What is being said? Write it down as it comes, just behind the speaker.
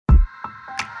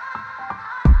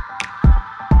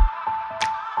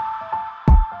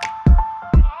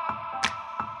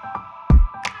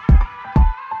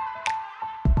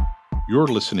You're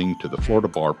listening to the Florida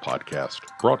Bar Podcast,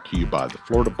 brought to you by the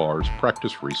Florida Bar's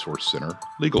Practice Resource Center,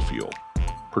 Legal Fuel,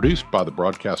 produced by the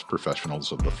broadcast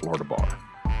professionals of the Florida Bar.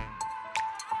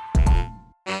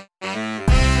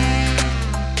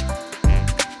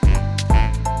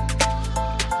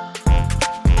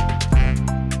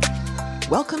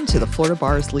 Welcome to the Florida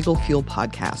Bar's Legal Fuel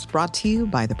Podcast, brought to you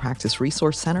by the Practice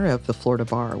Resource Center of the Florida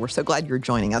Bar. We're so glad you're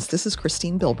joining us. This is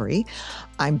Christine Bilbrey.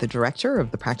 I'm the director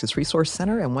of the Practice Resource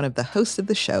Center and one of the hosts of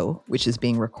the show, which is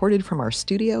being recorded from our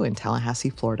studio in Tallahassee,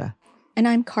 Florida. And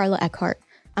I'm Carla Eckhart.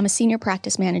 I'm a senior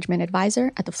practice management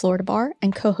advisor at the Florida Bar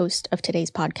and co-host of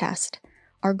today's podcast.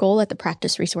 Our goal at the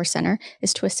Practice Resource Center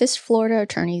is to assist Florida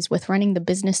attorneys with running the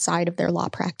business side of their law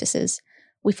practices.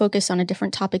 We focus on a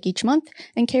different topic each month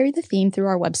and carry the theme through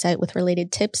our website with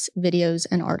related tips, videos,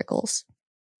 and articles.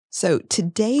 So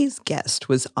today's guest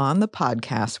was on the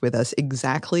podcast with us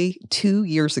exactly 2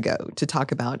 years ago to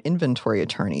talk about inventory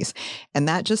attorneys. And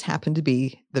that just happened to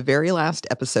be the very last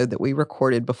episode that we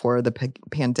recorded before the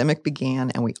pandemic began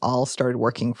and we all started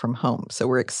working from home. So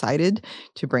we're excited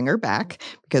to bring her back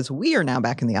because we are now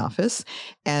back in the office,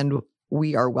 and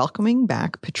we are welcoming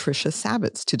back Patricia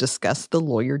Savitz to discuss the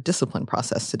lawyer discipline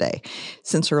process today.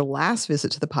 Since her last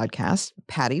visit to the podcast,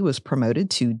 Patty was promoted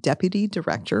to Deputy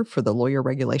Director for the Lawyer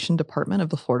Regulation Department of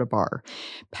the Florida Bar.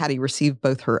 Patty received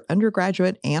both her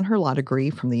undergraduate and her law degree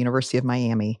from the University of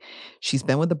Miami. She's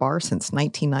been with the bar since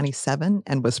 1997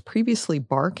 and was previously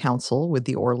bar counsel with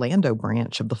the Orlando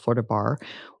branch of the Florida Bar,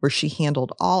 where she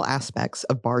handled all aspects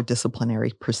of bar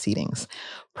disciplinary proceedings.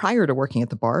 Prior to working at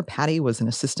the bar, Patty was an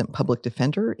assistant public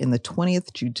defender in the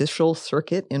 20th Judicial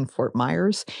Circuit in Fort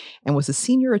Myers and was a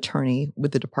senior attorney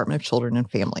with the Department of Children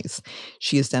and Families.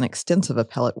 She has done extensive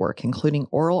appellate work, including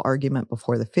oral argument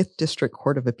before the 5th District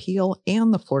Court of Appeal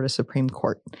and the Florida Supreme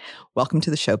Court. Welcome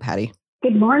to the show, Patty.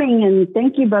 Good morning, and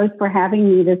thank you both for having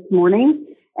me this morning.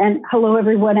 And hello,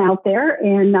 everyone out there.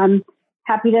 And I'm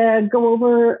happy to go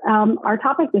over our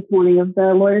topic this morning of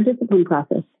the lawyer discipline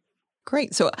process.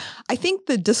 Great. So I think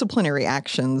the disciplinary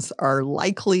actions are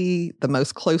likely the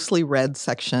most closely read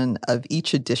section of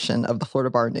each edition of the Florida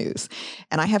Bar News.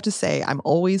 And I have to say, I'm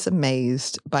always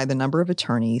amazed by the number of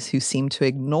attorneys who seem to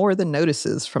ignore the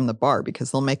notices from the bar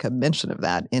because they'll make a mention of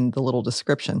that in the little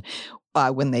description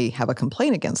when they have a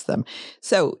complaint against them.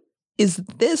 So is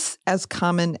this as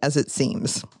common as it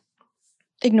seems?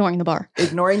 Ignoring the bar.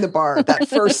 Ignoring the bar, that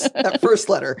first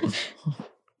letter.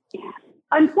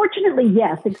 Unfortunately,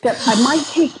 yes, except I might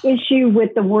take issue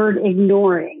with the word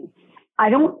ignoring.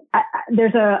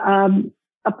 There's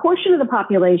a portion of the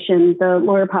population, the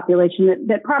lawyer population,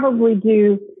 that probably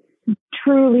do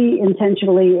truly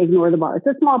intentionally ignore the bar. It's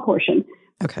a small portion.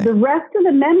 Okay. The rest of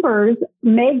the members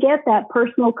may get that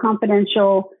personal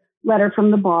confidential letter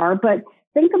from the bar, but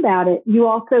think about it. You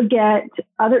also get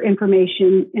other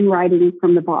information in writing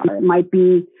from the bar. It might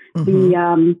be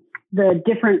the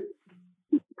different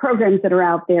programs that are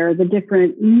out there, the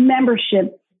different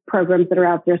membership programs that are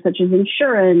out there, such as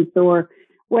insurance or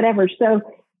whatever. So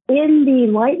in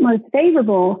the light most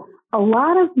favorable, a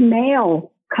lot of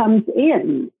mail comes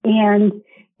in, and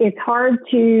it's hard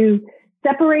to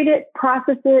separate it,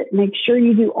 process it, make sure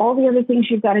you do all the other things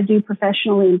you've got to do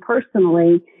professionally and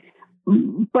personally.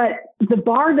 But the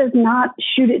bar does not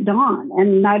shoot at dawn,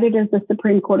 and neither does the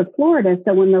Supreme Court of Florida.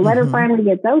 So when the letter finally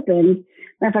gets opened,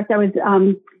 matter of fact, I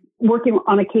was working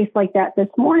on a case like that this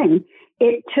morning.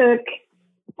 It took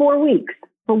 4 weeks,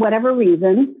 for whatever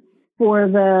reason, for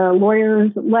the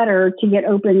lawyer's letter to get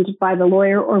opened by the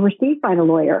lawyer or received by the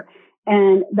lawyer.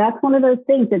 And that's one of those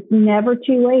things. It's never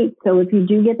too late. So if you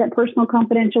do get that personal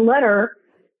confidential letter,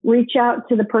 reach out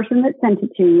to the person that sent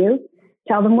it to you,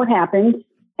 tell them what happened,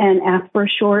 and ask for a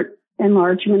short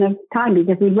enlargement of time,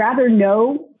 because we'd rather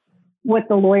know what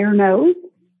the lawyer knows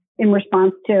in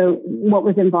response to what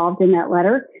was involved in that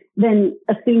letter than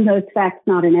assume those facts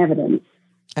not in evidence.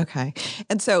 Okay.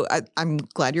 And so I'm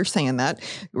glad you're saying that.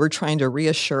 We're trying to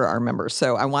reassure our members.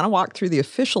 So I want to walk through the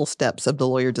official steps of the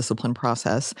lawyer discipline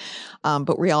process,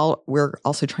 but we're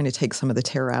also trying to take some of the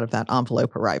terror out of that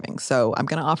envelope arriving. So I'm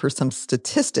going to offer some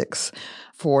statistics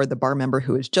for the bar member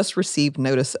who has just received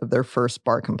notice of their first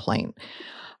bar complaint.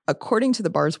 According to the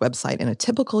bar's website, in a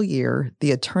typical year,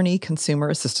 the Attorney Consumer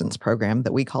Assistance Program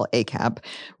that we call ACAP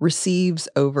receives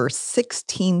over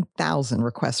 16,000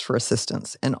 requests for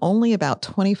assistance, and only about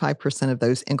 25% of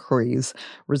those inquiries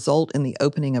result in the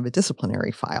opening of a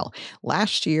disciplinary file.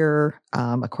 Last year,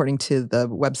 according to the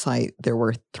website, there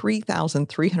were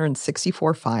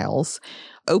 3,364 files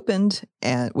opened,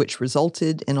 and which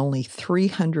resulted in only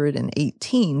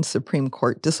 318 Supreme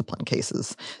Court discipline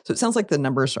cases. So it sounds like the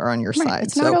numbers are on your side.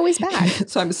 It's not always bad.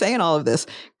 So I'm saying all of this.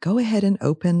 Go ahead and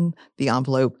open the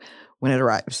envelope when it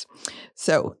arrives.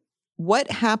 So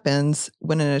what happens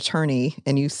when an attorney,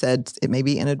 and you said it may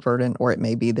be inadvertent or it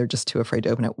may be they're just too afraid to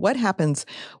open it. What happens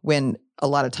when a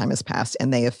lot of time has passed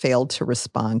and they have failed to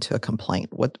respond to a complaint?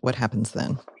 What happens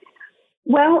then?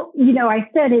 Well, I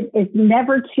said it's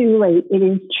never too late. It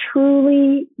is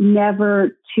truly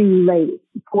never too late.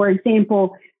 For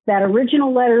example, that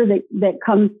original letter that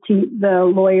comes to the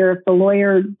lawyer, if the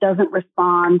lawyer doesn't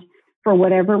respond for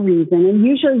whatever reason, and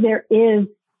usually there is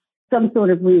some sort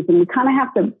of reason. We kind of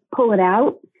have to pull it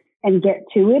out and get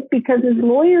to it because as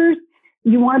lawyers,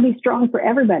 you want to be strong for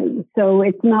everybody. So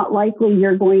it's not likely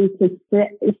you're going to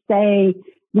say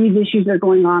these issues are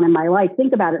going on in my life.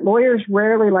 Think about it. Lawyers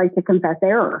rarely like to confess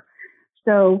error.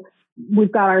 So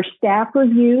we've got our staff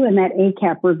review and that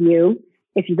ACAP review.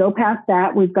 If you go past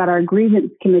that, we've got our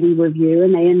grievance committee review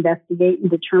and they investigate and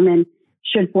determine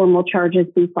should formal charges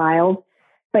be filed.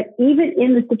 But even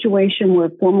in the situation where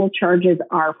formal charges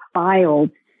are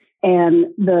filed and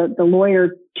the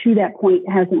lawyer to that point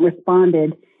hasn't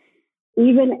responded,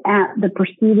 even at the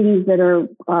proceedings that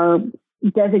are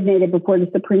designated before the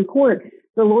Supreme Court,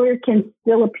 the lawyer can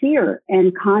still appear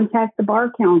and contact the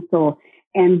bar counsel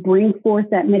and bring forth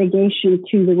that mitigation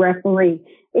to the referee.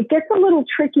 It gets a little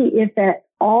tricky if at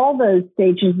all those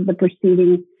stages of the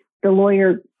proceeding, the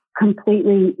lawyer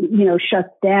completely,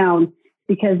 shuts down.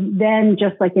 Because then,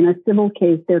 just like in a civil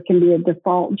case, there can be a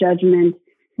default judgment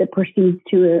that proceeds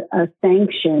to a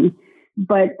sanction.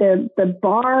 But the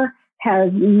bar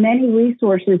has many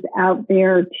resources out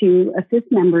there to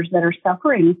assist members that are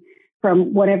suffering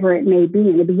from whatever it may be.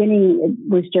 In the beginning,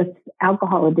 it was just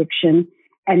alcohol addiction,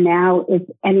 and now it's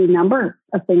any number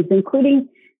of things, including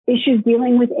issues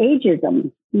dealing with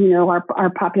ageism. Our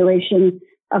population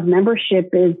of membership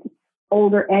is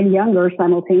older and younger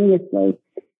simultaneously.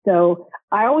 So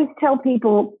I always tell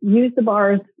people, use the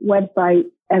bar's website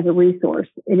as a resource.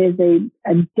 It is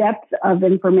a depth of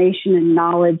information and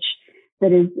knowledge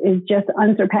that is just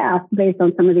unsurpassed based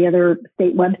on some of the other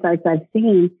state websites I've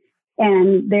seen.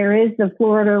 And there is the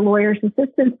Florida Lawyers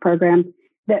Assistance Program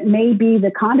that may be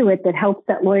the conduit that helps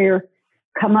that lawyer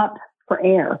come up for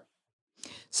air.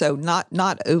 So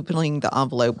not opening the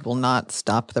envelope will not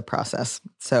stop the process.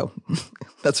 So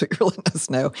that's what you're letting us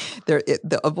know.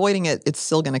 Avoiding it, it's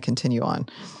still going to continue on.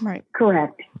 Right.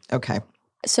 Correct. Okay.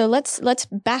 So let's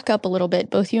back up a little bit.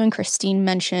 Both you and Christine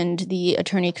mentioned the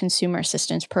Attorney Consumer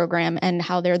Assistance Program and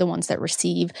how they're the ones that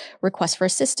receive requests for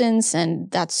assistance, and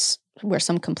that's where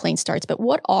some complaint starts. But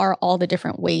what are all the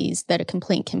different ways that a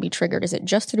complaint can be triggered? Is it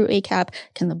just through ACAP?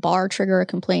 Can the bar trigger a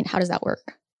complaint? How does that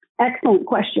work? Excellent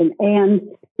question. And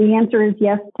the answer is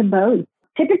yes to both.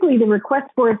 Typically, the request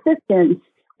for assistance,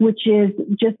 which is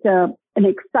just an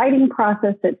exciting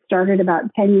process that started about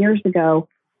 10 years ago,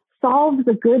 solves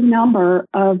a good number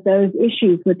of those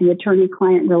issues with the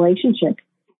attorney-client relationship.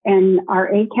 And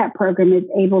our ACAP program is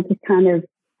able to kind of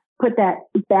put that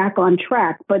back on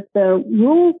track. But the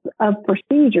rules of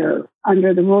procedure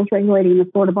under the rules regulating the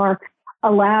Florida Bar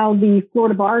allow the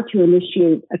Florida Bar to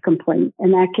initiate a complaint.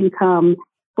 And that can come,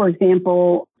 for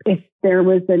example, if there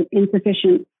was an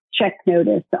insufficient check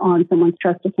notice on someone's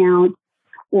trust account,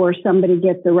 or somebody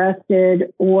gets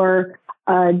arrested, or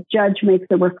a judge makes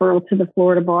a referral to the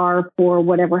Florida Bar for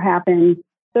whatever happened.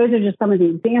 Those are just some of the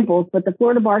examples, but the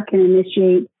Florida Bar can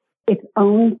initiate its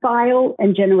own file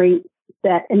and generate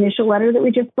that initial letter that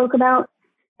we just spoke about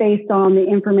based on the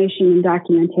information and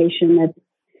documentation that's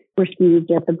received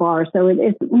at the bar. So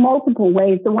it's multiple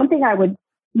ways. The one thing I would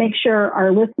make sure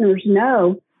our listeners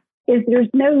know is there's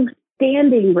no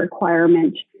standing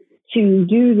requirement to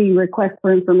do the request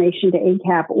for information to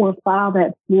ACAP or file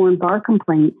that sworn bar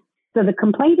complaint. So the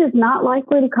complaint is not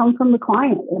likely to come from the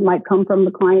client. It might come from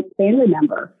the client's family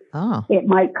member. Oh. It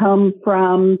might come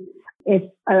from, if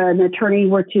an attorney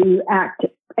were to act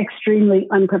extremely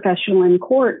unprofessional in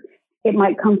court, it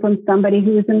might come from somebody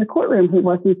who was in the courtroom who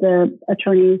wasn't the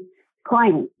attorney's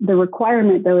client. The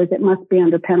requirement, though, is it must be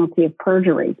under penalty of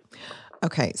perjury.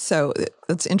 Okay, so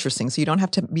that's interesting. So you don't have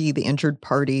to be the injured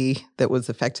party that was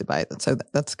affected by it. So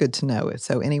that's good to know.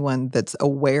 So anyone that's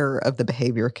aware of the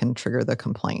behavior can trigger the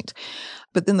complaint.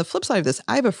 But then the flip side of this,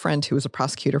 I have a friend who was a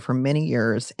prosecutor for many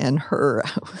years, and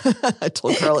I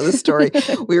told Carla this story.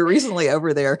 We were recently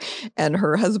over there, and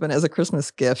her husband, as a Christmas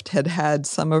gift, had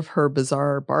some of her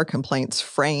bizarre bar complaints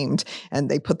framed, and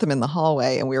they put them in the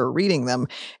hallway, and we were reading them,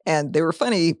 and they were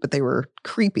funny, but they were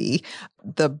creepy.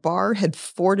 The bar had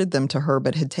forwarded them to her,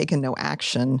 but had taken no action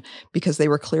action because they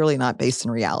were clearly not based in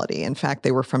reality. In fact,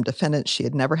 they were from defendants she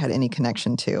had never had any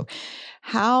connection to.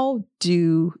 How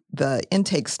do the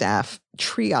intake staff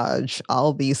triage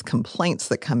all these complaints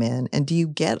that come in? And do you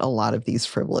get a lot of these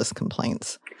frivolous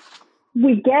complaints?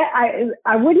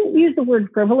 I wouldn't use the word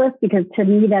frivolous because to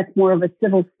me that's more of a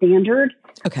civil standard.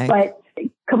 Okay. But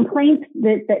complaints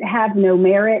that have no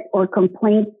merit or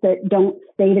complaints that don't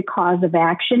state a cause of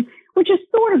action, which is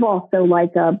sort of also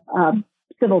like a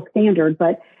civil standard,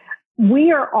 but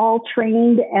we are all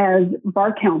trained as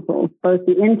bar counsels, both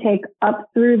the intake up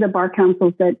through the bar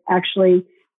counsels that actually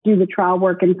do the trial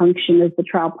work and function as the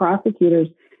trial prosecutors.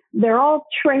 They're all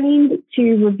trained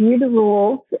to review the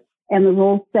rules, and the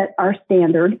rules set our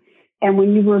standard. And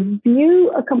when you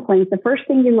review a complaint, the first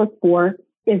thing you look for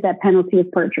is that penalty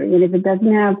of perjury. And if it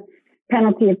doesn't have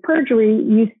penalty of perjury,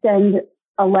 you send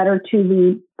a letter to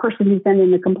the person who sent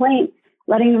in the complaint,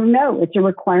 letting them know it's a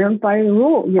requirement by the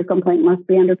rule. Your complaint must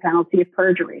be under penalty of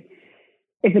perjury.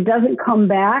 If it doesn't come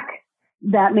back,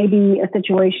 that may be a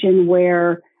situation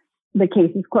where the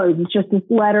case is closed. It's just this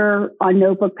letter on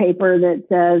notebook paper that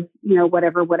says,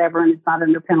 whatever, and it's not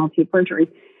under penalty of perjury.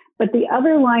 But the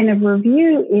other line of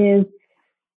review is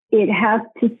it has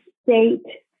to state,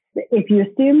 if you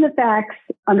assume the facts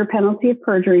under penalty of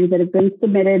perjury that have been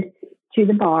submitted to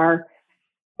the bar,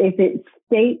 if it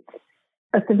states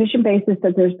a sufficient basis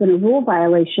that there's been a rule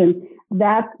violation,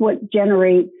 that's what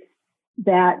generates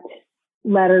that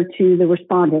letter to the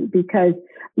respondent. Because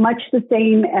much the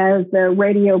same as the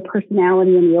radio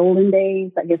personality in the olden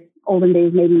days, I guess olden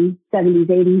days, maybe 70s,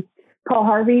 80s, Paul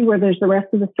Harvey, where there's the rest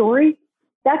of the story,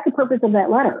 that's the purpose of that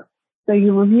letter. So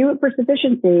you review it for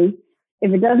sufficiency.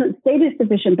 If it doesn't state a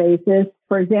sufficient basis,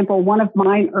 for example, one of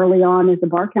mine early on as a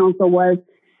bar counsel was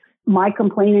my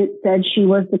complainant said she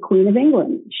was the Queen of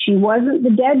England. She wasn't the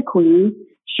dead queen.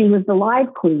 She was the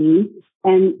live queen.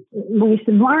 And we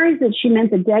surmised that she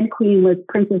meant the dead queen was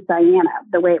Princess Diana,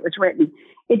 the way it was written.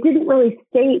 It didn't really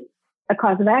state a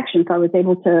cause of action, so I was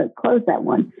able to close that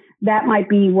one. That might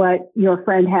be what your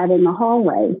friend had in the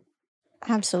hallway.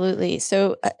 Absolutely.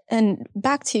 So, and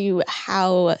back to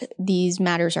how these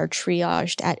matters are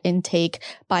triaged at intake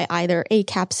by either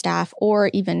ACAP staff or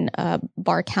even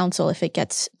bar counsel if it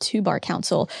gets to bar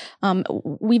counsel.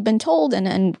 We've been told,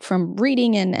 and from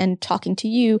reading and talking to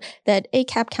you, that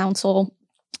ACAP counsel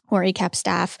or ACAP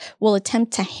staff will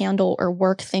attempt to handle or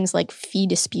work things like fee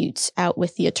disputes out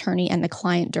with the attorney and the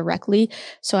client directly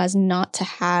so as not to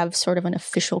have sort of an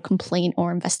official complaint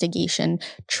or investigation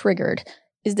triggered.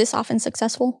 Is this often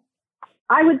successful?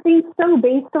 I would think so.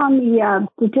 Based on the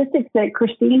statistics that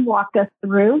Christine walked us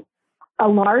through, a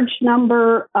large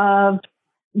number of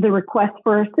the requests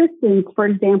for assistance, for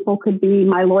example, could be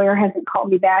my lawyer hasn't called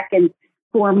me back in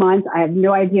 4 months. I have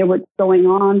no idea what's going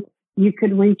on. You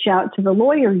could reach out to the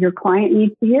lawyer. Your client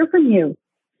needs to hear from you.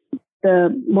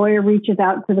 The lawyer reaches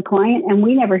out to the client, and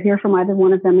we never hear from either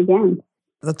one of them again.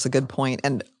 That's a good point.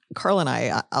 And Carla and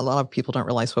I, a lot of people don't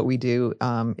realize what we do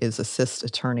is assist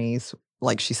attorneys,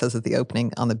 like she says at the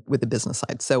opening, with the business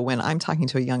side. So when I'm talking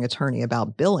to a young attorney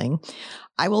about billing,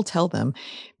 I will tell them,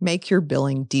 make your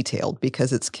billing detailed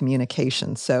because it's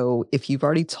communication. So if you've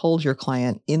already told your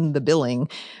client in the billing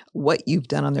what you've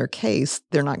done on their case,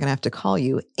 they're not going to have to call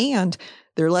you. And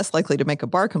they're less likely to make a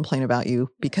bar complaint about you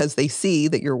because they see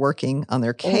that you're working on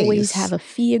their case. Always have a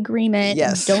fee agreement.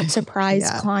 Yes. Don't surprise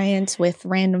clients with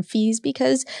random fees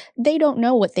because they don't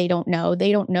know what they don't know.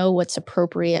 They don't know what's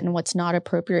appropriate and what's not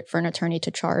appropriate for an attorney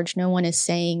to charge. No one is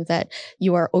saying that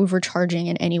you are overcharging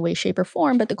in any way, shape, or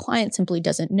form, but the client simply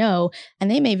doesn't know,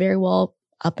 and they may very well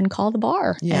up and call the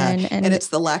bar. Yeah. And it's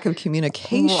the lack of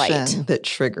communication that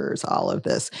triggers all of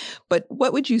this. But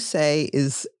what would you say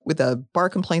is, with a bar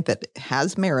complaint that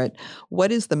has merit,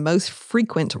 what is the most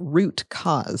frequent root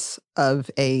cause of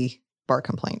a bar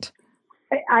complaint?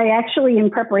 I actually,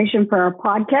 in preparation for our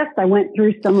podcast, I went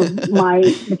through some of my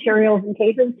materials and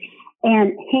cases,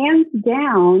 and hands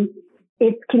down,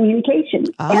 it's communication.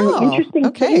 And the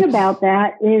interesting thing about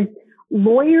that is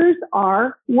lawyers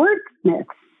are wordsmiths.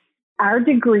 Our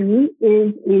degree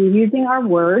is in using our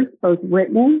words, both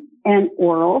written and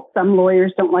oral. Some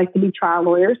lawyers don't like to be trial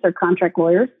lawyers. They're contract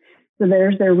lawyers. So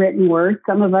there's their written words.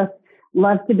 Some of us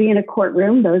love to be in a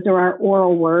courtroom. Those are our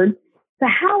oral words. So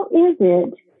how is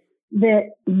it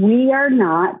that we are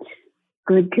not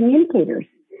good communicators?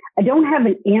 I don't have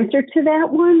an answer to that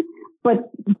one,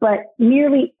 but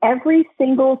nearly every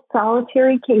single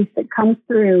solitary case that comes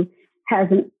through has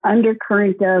an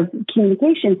undercurrent of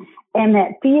communication. And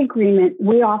that fee agreement,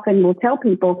 we often will tell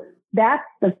people that's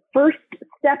the first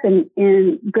step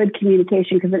in good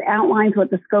communication because it outlines what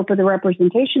the scope of the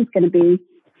representation is going to be.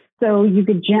 So you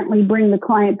could gently bring the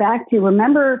client back to,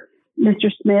 remember,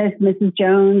 Mr. Smith, Mrs.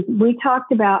 Jones, we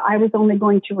talked about I was only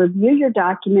going to review your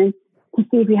documents to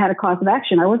see if you had a cause of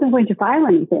action. I wasn't going to file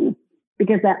anything,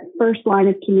 because that first line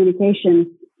of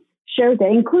communication showed that,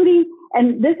 including,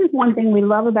 and this is one thing we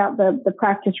love about the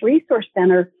Practice Resource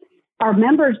Center, our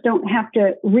members don't have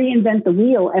to reinvent the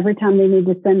wheel every time they need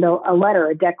to send a letter,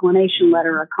 a declination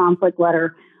letter, a conflict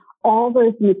letter. All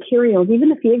those materials, even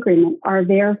the fee agreement, are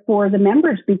there for the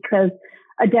members, because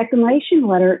a declination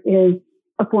letter is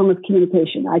a form of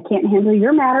communication. I can't handle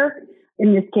your matter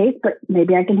in this case, but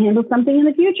maybe I can handle something in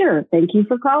the future. Thank you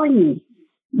for calling me.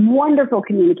 Wonderful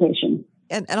communication.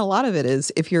 And a lot of it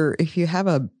is if you have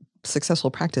a successful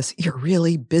practice, you're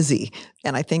really busy.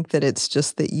 And I think that it's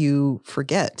just that you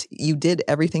forget. You did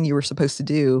everything you were supposed to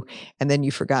do, and then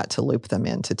you forgot to loop them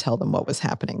in to tell them what was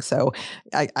happening. So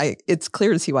it's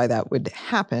clear to see why that would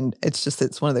happen. It's just,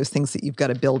 it's one of those things that you've got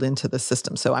to build into the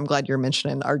system. So I'm glad you're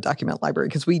mentioning our document library,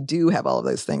 because we do have all of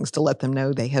those things to let them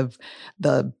know they have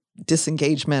the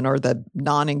disengagement or the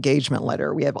non-engagement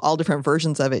letter. We have all different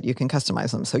versions of it. You can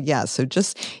customize them. So so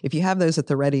just if you have those at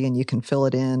the ready and you can fill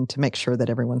it in to make sure that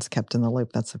everyone's kept in the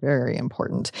loop, that's very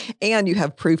important. And you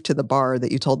have proof to the bar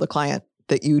that you told the client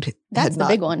that that's the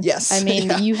big one. Yes. I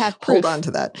mean, you have proof. Hold on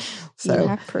to that. So you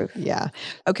have proof. Yeah.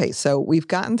 Okay. So we've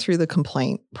gotten through the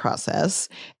complaint process,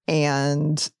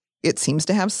 and it seems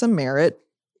to have some merit.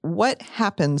 What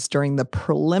happens during the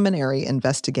preliminary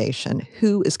investigation?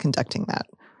 Who is conducting that?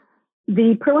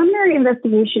 The preliminary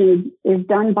investigation is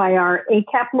done by our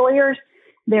ACAP lawyers.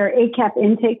 They're ACAP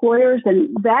intake lawyers,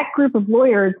 and that group of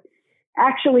lawyers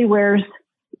actually wears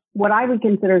what I would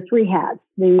consider three hats: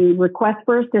 the request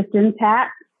for assistance hat,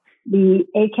 the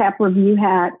ACAP review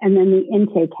hat, and then the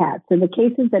intake hat. So the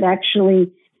cases that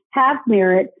actually have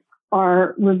merit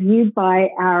are reviewed by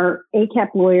our ACAP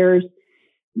lawyers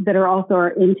that are also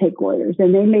our intake lawyers.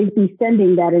 And they may be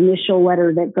sending that initial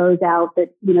letter that goes out that,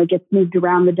 gets moved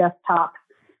around the desktop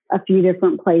a few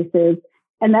different places.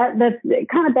 And that's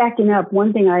kind of backing up.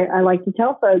 One thing I like to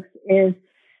tell folks is,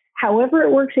 however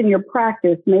it works in your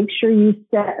practice, make sure you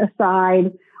set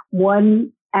aside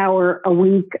 1 hour a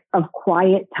week of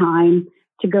quiet time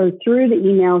to go through the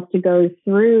emails, to go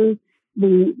through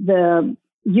the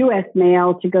U.S.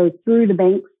 mail, to go through the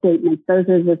bank statements. Those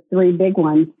are the three big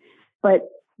ones. But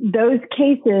those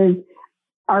cases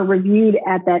are reviewed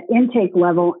at that intake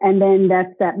level, and then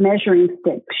that's that measuring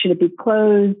stick. Should it be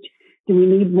closed? Do we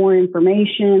need more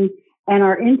information? And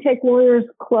our intake lawyers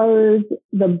close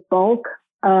the bulk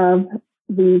of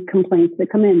the complaints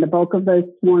that come in, the bulk of those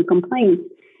sworn complaints.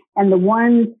 And the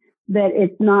ones that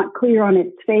it's not clear on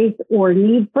its face or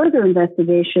need further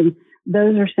investigation,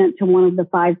 those are sent to one of the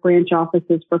 5 branch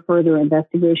offices for further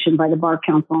investigation by the Bar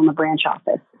Council in the branch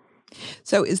office.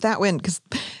 So is that when, because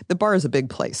the bar is a big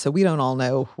place, so we don't all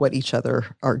know what each other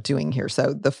are doing here.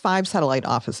 So the 5 satellite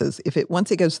offices, once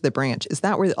it goes to the branch, is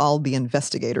that where all the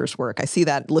investigators work? I see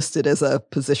that listed as a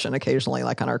position occasionally,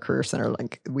 like on our career center,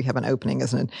 like we have an opening,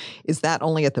 isn't it? Is that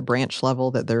only at the branch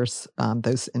level that there's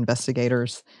those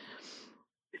investigators?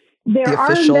 There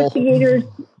are investigators,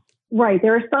 right.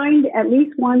 They're assigned at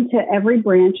least one to every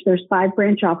branch. There's 5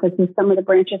 branch offices. Some of the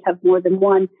branches have more than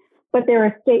one, but they're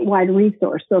a statewide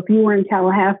resource. So if you were in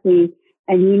Tallahassee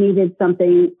and you needed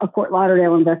something, a Fort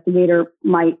Lauderdale investigator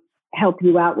might help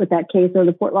you out with that case, or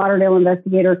the Fort Lauderdale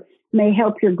investigator may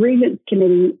help your grievance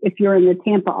committee if you're in the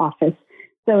Tampa office.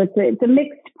 So it's a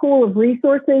mixed pool of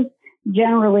resources,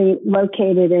 generally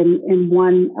located in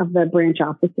one of the branch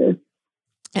offices.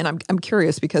 And I'm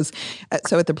curious because,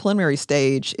 so at the preliminary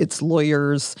stage, it's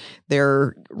lawyers,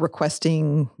 they're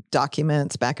requesting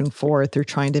documents back and forth, they're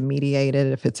trying to mediate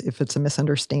it if it's a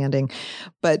misunderstanding.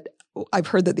 But I've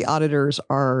heard that the auditors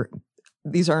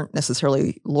these aren't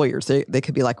necessarily lawyers. They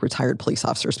could be like retired police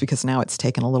officers, because now it's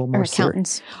taken a little more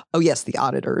accountants. Oh yes, the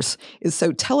auditors.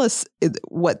 So tell us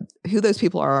who those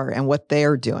people are and what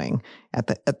they're doing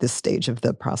at this stage of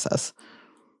the process.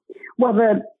 Well,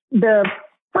 the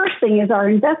first thing is our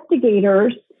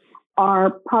investigators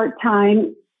are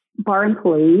part-time bar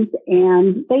employees,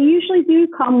 and they usually do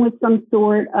come with some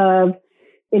sort of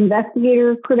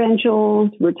investigator credentials,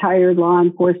 retired law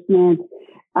enforcement.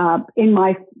 In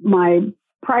my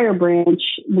prior branch,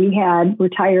 we had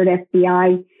retired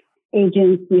FBI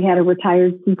agents. We had a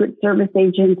retired Secret Service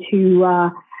agent who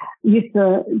used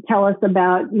to tell us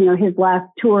about, his last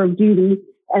tour of duty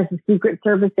as a Secret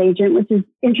Service agent, which is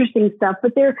interesting stuff.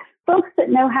 But they're folks that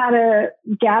know how to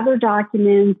gather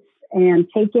documents and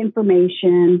take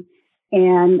information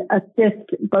and assist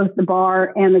both the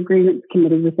bar and the grievance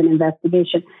committee with an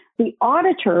investigation. The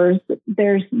auditors,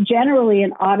 there's generally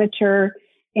an auditor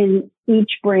in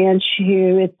each branch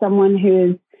who is someone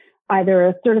who is either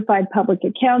a certified public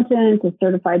accountant, a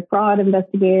certified fraud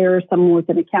investigator, someone with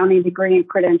an accounting degree and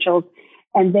credentials,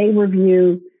 and they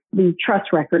review the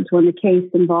trust records when the case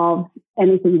involves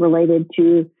anything related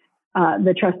to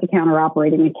the trust account or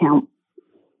operating account.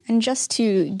 And just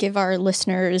to give our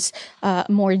listeners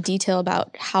more detail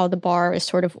about how the bar is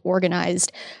sort of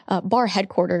organized, bar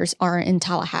headquarters are in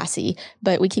Tallahassee,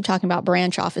 but we keep talking about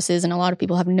branch offices, and a lot of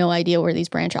people have no idea where these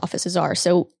branch offices are.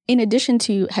 So in addition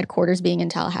to headquarters being in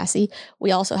Tallahassee,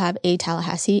 we also have a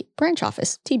Tallahassee branch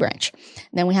office, T-Branch.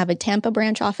 Then we have a Tampa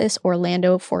branch office,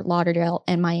 Orlando, Fort Lauderdale,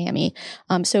 and Miami.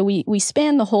 So we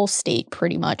span the whole state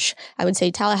pretty much. I would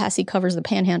say Tallahassee covers the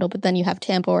Panhandle, but then you have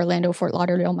Tampa, Orlando, Fort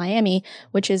Lauderdale, Miami,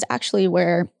 which is actually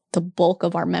where the bulk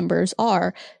of our members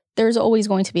are. There's always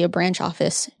going to be a branch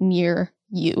office near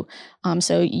you.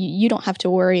 So you don't have to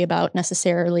worry about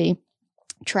necessarily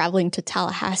traveling to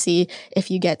Tallahassee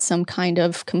if you get some kind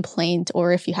of complaint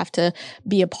or if you have to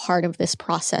be a part of this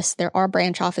process. There are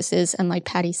branch offices, and like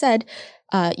Patty said,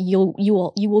 you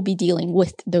will be dealing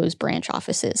with those branch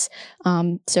offices.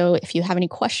 So if you have any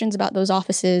questions about those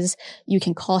offices, you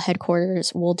can call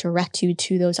headquarters. We'll direct you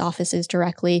to those offices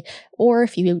directly. Or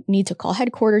if you need to call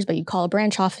headquarters, but you call a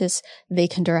branch office, they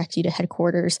can direct you to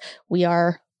headquarters. We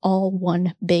are all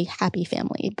one big happy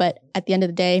family. But at the end of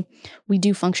the day, we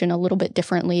do function a little bit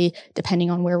differently depending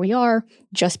on where we are,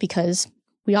 just because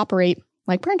we operate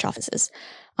like branch offices.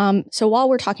 So while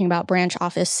we're talking about branch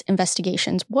office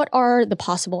investigations, what are the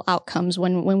possible outcomes?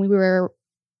 When we were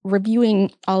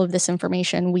reviewing all of this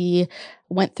information, we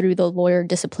went through the lawyer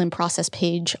discipline process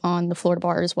page on the Florida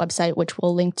Bar's website, which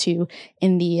we'll link to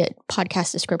in the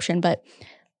podcast description. But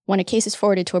when a case is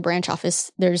forwarded to a branch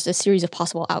office, there's a series of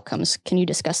possible outcomes. Can you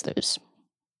discuss those?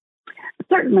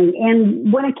 Certainly.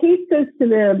 And when a case goes to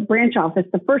the branch office,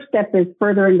 the first step is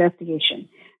further investigation.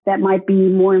 That might be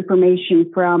more information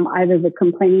from either the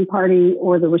complaining party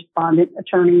or the respondent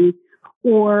attorney,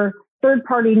 or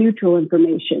third-party neutral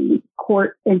information,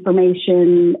 court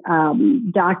information,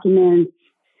 documents,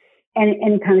 and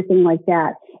any kind of thing like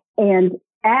that. And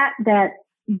at that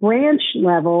branch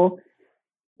level,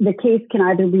 the case can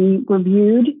either be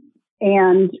reviewed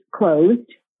and closed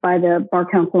by the Bar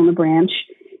Council and the branch.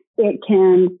 It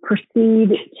can proceed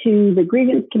to the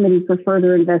grievance committee for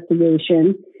further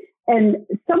investigation. And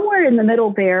somewhere in the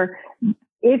middle there,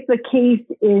 if the case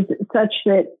is such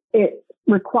that it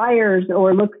requires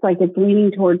or looks like it's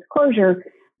leaning towards closure,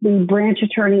 the branch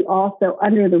attorney also,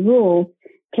 under the rules,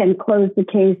 can close the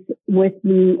case with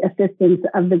the assistance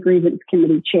of the grievance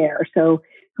committee chair. So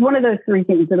it's one of those three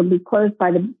things. It'll be closed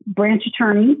by the branch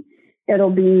attorney. It'll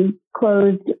be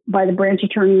closed by the branch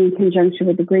attorney in conjunction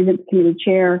with the grievance committee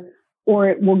chair, or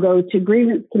it will go to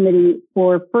grievance committee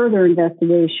for further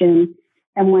investigation.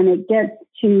 And when it gets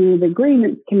to the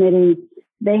grievance committee,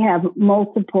 they have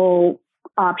multiple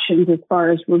options as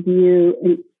far as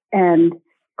review and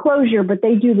closure, but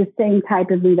they do the same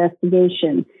type of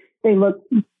investigation. They look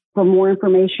for more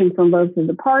information from both of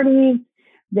the parties.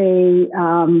 They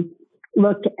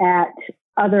look at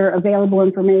other available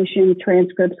information,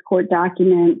 transcripts, court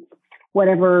documents,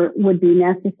 whatever would be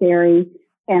necessary.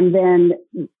 And then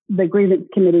the grievance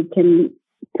committee can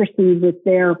proceed with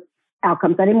their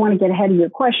outcomes. I didn't want to get ahead of your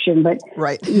question, but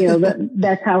right.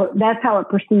 That's how it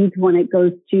proceeds when it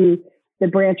goes to the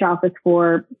branch office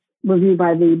for review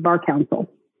by the Bar Council.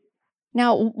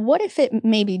 Now, what if it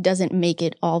maybe doesn't make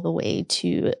it all the way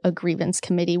to a grievance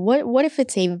committee? What if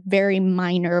it's a very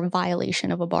minor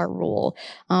violation of a bar rule?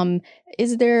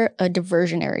 Is there a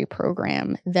diversionary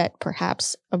program that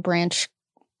perhaps a branch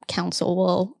council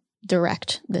will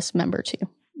direct this member to?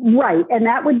 Right. And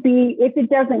that would be, if it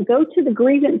doesn't go to the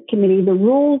grievance committee, the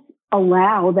rules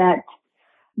allow that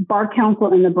Bar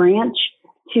Council and the branch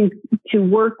to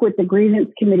work with the grievance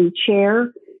committee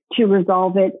chair to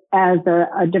resolve it as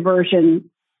a diversion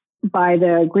by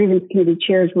the grievance committee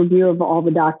chair's review of all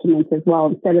the documents as well,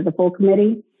 instead of the full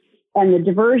committee. And the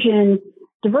diversion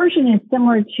is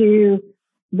similar to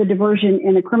the diversion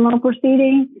in a criminal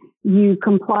proceeding. You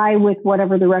comply with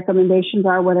whatever the recommendations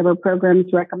are, whatever program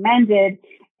is recommended,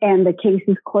 and the case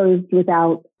is closed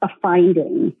without a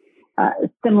finding,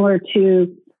 similar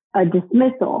to a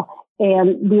dismissal.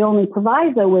 And the only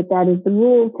proviso with that is the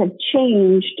rules have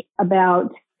changed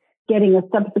about getting a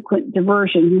subsequent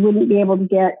diversion. You wouldn't be able to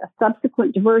get a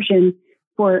subsequent diversion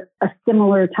for a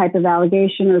similar type of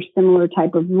allegation or similar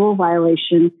type of rule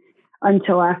violation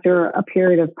until after a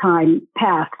period of time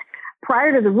passed.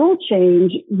 Prior to the rule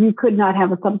change, you could not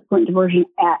have a subsequent diversion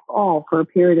at all for a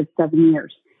period of 7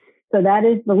 years. So that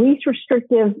is the least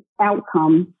restrictive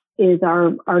outcome, is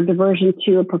our diversion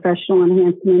to a professional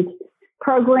enhancement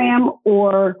program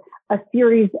or a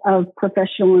series of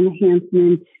professional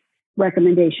enhancement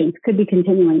recommendations. Could be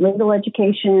continuing legal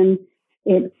education.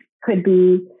 It could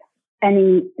be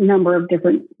any number of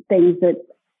different things that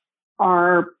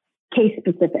are case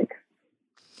specific.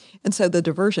 And so the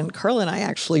diversion, Carla and I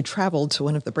actually traveled to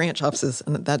one of the branch offices,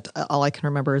 and that all I can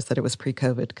remember is that it was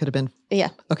pre-COVID. Could have been,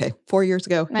 okay, 4 years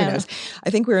ago. Who knows? I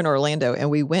think we were in Orlando, and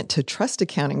we went to trust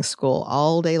accounting school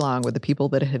all day long with the people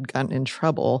that had gotten in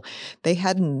trouble. They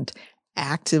hadn't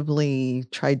actively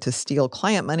tried to steal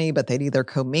client money, but they'd either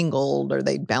commingled or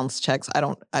they'd bounce checks.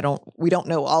 We don't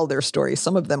know all their stories.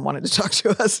 Some of them wanted to talk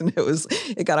to us and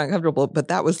it got uncomfortable, but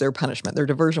that was their punishment. Their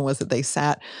diversion was that they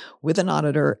sat with an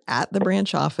auditor at the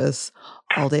branch office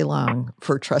all day long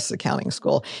for trust accounting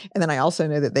school. And then I also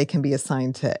know that they can be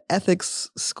assigned to ethics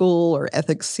school or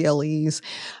ethics CLEs.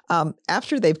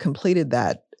 After they've completed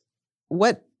that,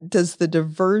 what does the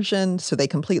diversion, so they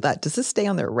complete that, does this stay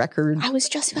on their record? I was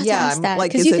just about to ask that,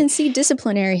 because you can see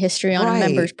disciplinary history on a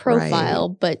member's profile,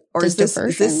 but or is this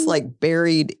diversion?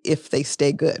 Buried if they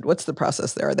stay good? What's the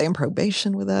process there? Are they in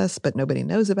probation with us, but nobody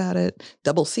knows about it?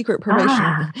 Double secret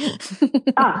probation?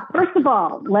 First of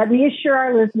all, let me assure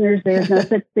our listeners there's no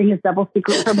such thing as double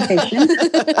secret probation.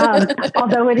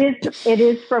 Although it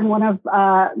is from one of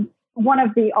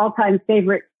the all-time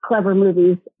favorite clever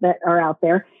movies that are out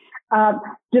there.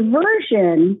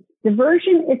 Diversion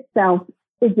itself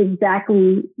is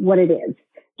exactly what it is.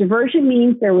 Diversion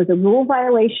means there was a rule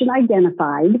violation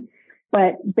identified,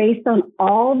 but based on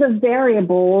all the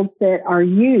variables that are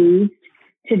used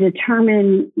to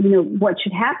determine, what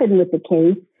should happen with the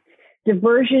case,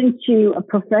 diversion to a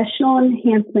professional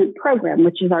enhancement program,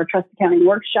 which is our trust accounting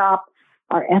workshop,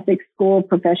 our ethics school,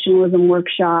 professionalism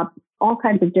workshop, all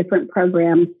kinds of different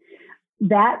programs,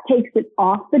 that takes it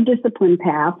off the discipline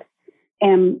path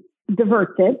and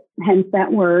diverts it, hence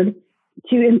that word,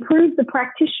 to improve the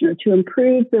practitioner, to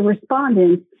improve the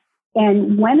respondent.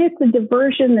 And when it's a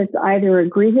diversion that's either a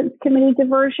grievance committee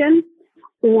diversion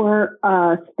or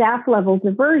a staff level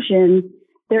diversion,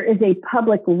 there is a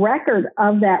public record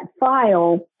of that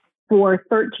file for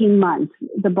 13 months.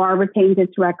 The bar retains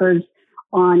its records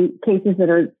on cases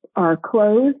that are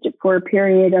closed for a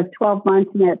period of 12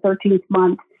 months, and at 13th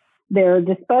month, they're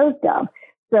disposed of.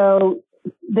 So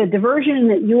the diversion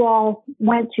that you all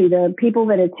went to, the people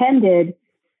that attended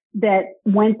that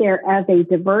went there as a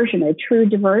diversion, a true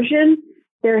diversion,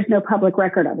 there is no public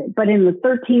record of it. But in the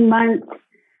 13 months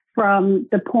from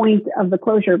the point of the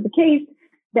closure of the case,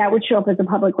 that would show up as a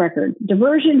public record.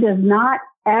 Diversion does not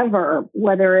ever,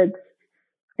 whether it's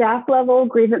staff level,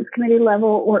 grievance committee level,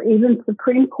 or even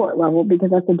Supreme Court level,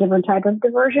 because that's a different type of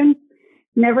diversion,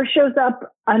 never shows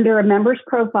up under a member's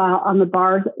profile on the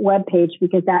bar's webpage,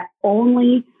 because that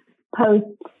only posts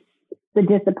the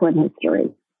discipline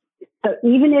history. So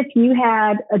even if you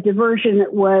had a diversion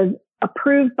that was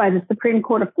approved by the Supreme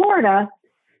Court of Florida,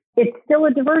 it's still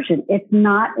a diversion. It's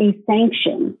not a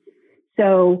sanction.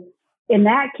 So in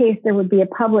that case, there would be a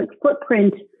public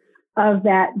footprint of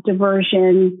that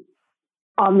diversion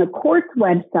on the court's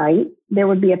website. There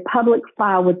would be a public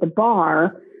file with the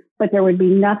bar, but there would be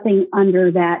nothing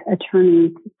under that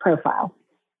attorney's profile.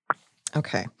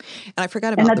 Okay. And I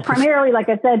forgot about And that's primarily, like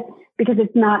I said, because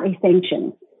it's not a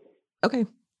sanction. Okay.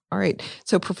 All right.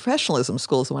 So professionalism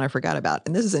school is the one I forgot about.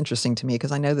 And this is interesting to me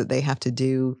because I know that they have to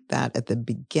do that at the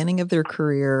beginning of their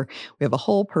career. We have a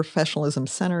whole professionalism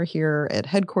center here at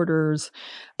headquarters.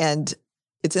 And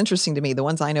it's interesting to me, the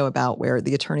ones I know about where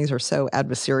the attorneys are so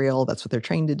adversarial, that's what they're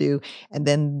trained to do. And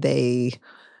then they,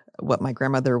 what my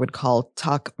grandmother would call,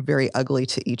 talk very ugly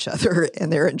to each other,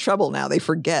 and they're in trouble now. They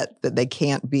forget that they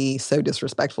can't be so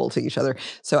disrespectful to each other.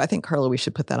 So I think, Carla, we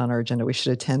should put that on our agenda. We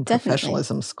should attend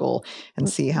professionalism school and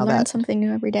see how learn something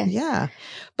new every day. Yeah.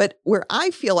 But where I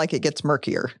feel like it gets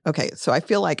murkier. Okay. So I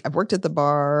feel like I've worked at the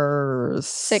bar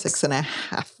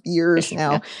 6.5 years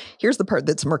now. Yeah. Here's the part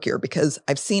that's murkier because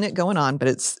I've seen it going on, but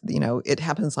it's, it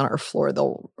happens on our floor.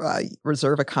 They'll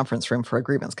reserve a conference room for a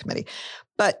grievance committee.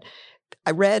 But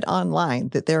I read online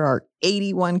that there are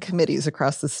 81 committees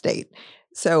across the state.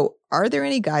 So are there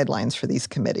any guidelines for these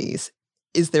committees?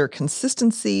 Is there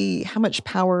consistency? How much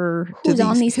power Who's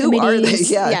on these committees? Are they?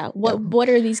 Yeah. What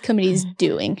are these committees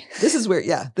doing? This is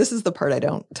the part I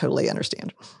don't totally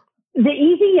understand. The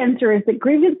easy answer is that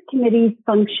grievance committees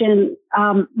function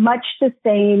much the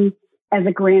same as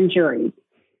a grand jury.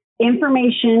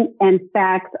 Information and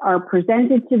facts are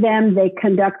presented to them. They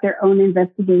conduct their own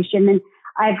investigation. And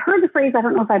I've heard the phrase, I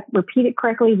don't know if I repeat it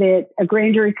correctly, that a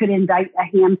grand jury could indict a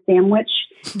ham sandwich.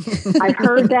 I've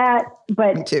heard that,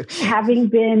 but having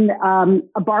been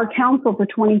a bar counsel for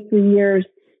 23 years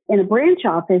in a branch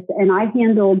office, and I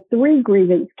handled 3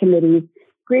 grievance committees.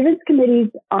 Grievance committees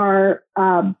are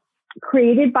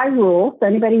created by rules. So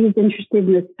anybody who's interested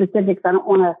in the specifics, I don't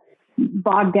want to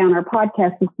bog down our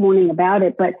podcast this morning about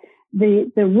it, but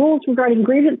the rules regarding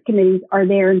grievance committees are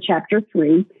there in Chapter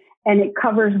 3, and it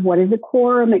covers what is a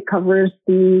quorum. It covers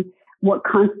what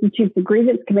constitutes a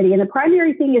grievance committee. And the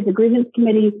primary thing is a grievance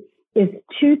committee is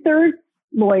 2/3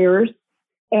 lawyers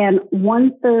and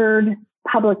 1/3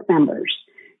 public members,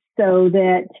 so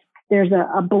that there's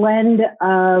a blend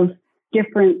of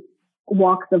different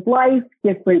walks of life,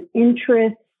 different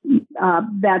interests,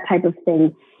 that type of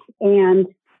thing. And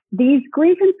these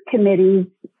grievance committees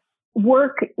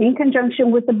work in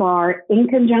conjunction with the bar, in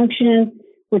conjunction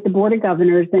with the Board of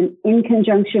Governors, and in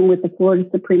conjunction with the Florida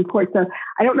Supreme Court. So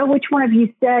I don't know which one of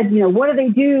you said, what do they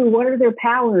do? What are their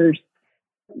powers?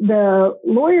 The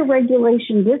lawyer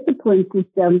regulation discipline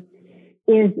system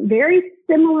is very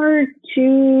similar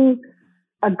to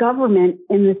a government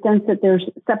in the sense that there's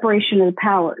separation of the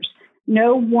powers.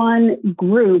 No one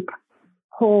group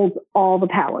holds all the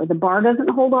power. The bar doesn't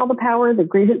hold all the power. The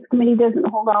grievance committee doesn't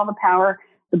hold all the power.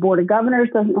 The Board of Governors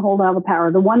doesn't hold all the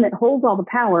power. The one that holds all the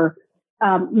power,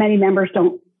 many members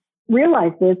don't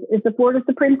realize this, is the Florida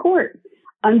Supreme Court.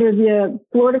 Under the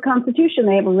Florida Constitution,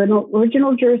 they have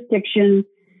original jurisdiction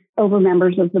over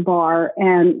members of the bar,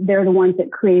 and they're the ones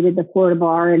that created the Florida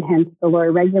bar and hence the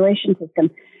lawyer regulation system.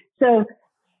 So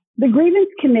the grievance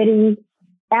committee,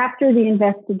 after the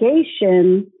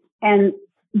investigation and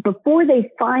before they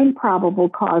find probable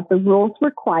cause, the rules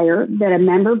require that a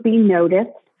member be noticed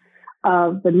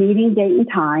of the meeting date and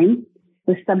time,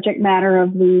 the subject matter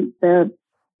of the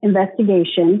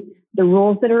investigation, the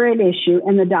rules that are at issue,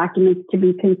 and the documents to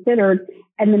be considered.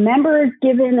 And the member is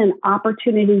given an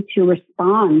opportunity to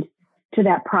respond to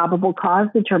that probable cause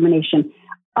determination.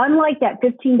 Unlike that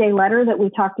 15-day letter that we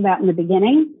talked about in the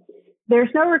beginning, there's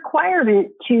no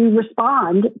requirement to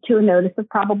respond to a notice of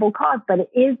probable cause, but it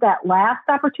is that last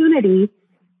opportunity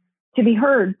to be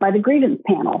heard by the grievance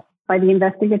panel, by the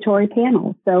investigatory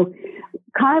panel. So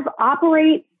kind of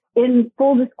operate in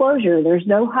full disclosure. There's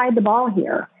no hide the ball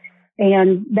here.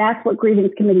 And that's what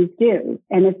grievance committees do.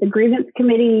 And if the grievance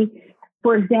committee,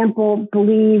 for example,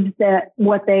 believes that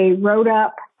what they wrote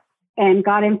up and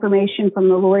got information from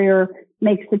the lawyer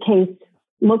makes the case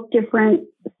look different,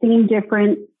 seem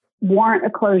different, warrant a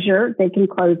closure, they can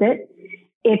close it.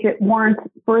 If it warrants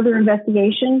further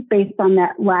investigation based on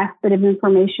that last bit of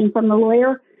information from the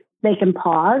lawyer, they can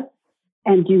pause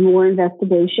and do more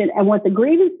investigation. And what the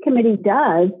grievance committee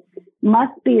does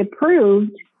must be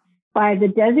approved by the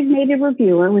designated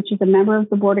reviewer, which is a member of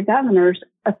the Board of Governors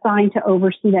assigned to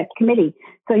oversee that committee.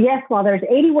 So yes, while there's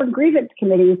 81 grievance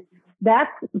committees,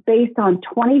 that's based on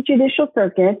 20 judicial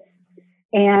circuits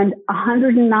and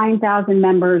 109,000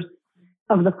 members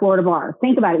of the Florida bar.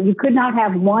 Think about it. You could not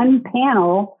have one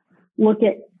panel look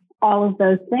at all of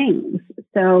those things.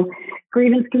 So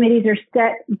grievance committees are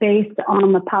set based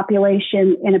on the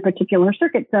population in a particular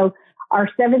circuit. So our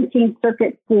 17th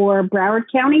circuit for Broward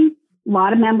County, a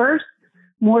lot of members,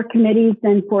 more committees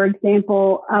than, for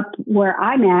example, up where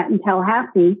I'm at in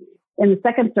Tallahassee in the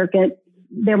second circuit,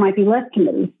 there might be less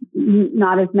committees,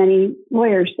 not as many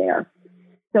lawyers there.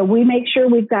 So we make sure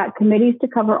we've got committees to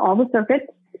cover all the circuits,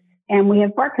 and we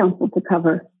have bar counsel to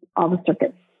cover all the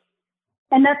circuits.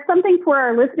 And that's something for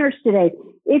our listeners today.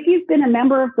 If you've been a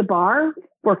member of the bar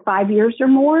for 5 years or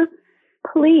more,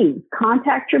 please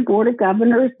contact your Board of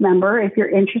Governors member if you're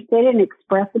interested and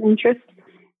express an interest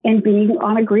in being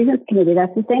on a grievance committee.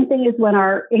 That's the same thing as when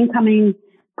our incoming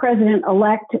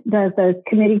president-elect does those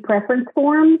committee preference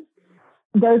forms.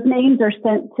 Those names are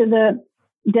sent to the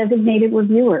designated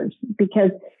reviewers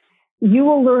because you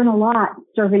will learn a lot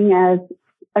serving as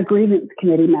a grievance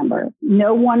committee member.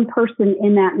 No one person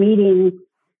in that meeting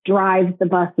drives the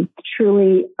bus. It's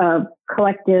truly a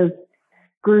collective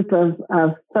group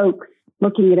of folks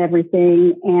looking at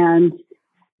everything and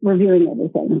reviewing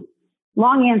everything.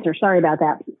 Long answer. Sorry about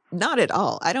that. Not at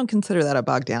all. I don't consider that a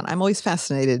bog down. I'm always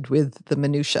fascinated with the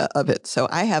minutia of it. So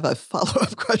I have a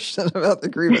follow-up question about the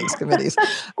grievance committees.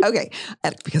 Okay.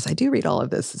 Because I do read all of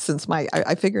this since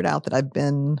I figured out that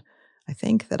I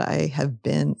think that I have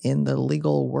been in the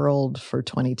legal world for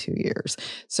 22 years.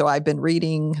 So I've been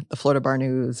reading the Florida Bar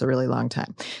News a really long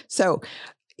time. So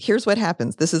here's what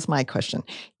happens. This is my question.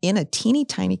 In a teeny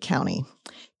tiny county,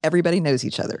 everybody knows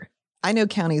each other. I know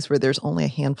counties where there's only a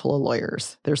handful of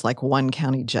lawyers. There's like one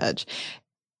county judge.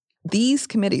 These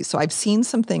committees, so I've seen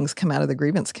some things come out of the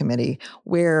grievance committee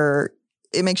where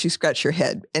it makes you scratch your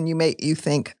head and you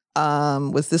think,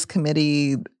 was this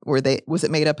committee was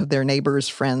it made up of their neighbors,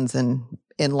 friends, and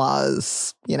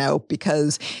in-laws,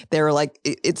 because they're like,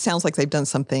 it sounds like they've done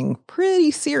something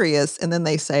pretty serious. And then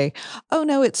they say, oh,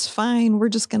 no, it's fine. We're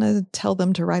just going to tell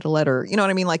them to write a letter. You know what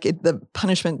I mean? Like the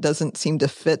punishment doesn't seem to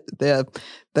fit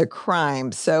the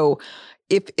crime. So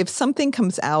if something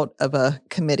comes out of a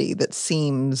committee that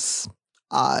seems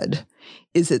odd,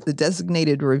 is it the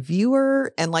designated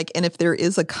reviewer? And if there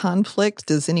is a conflict,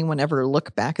 does anyone ever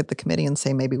look back at the committee and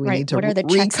say, maybe we need to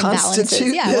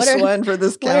reconstitute this one for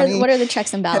this county? What are the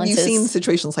checks and balances? Have you seen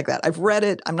situations like that? I've read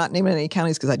it. I'm not naming any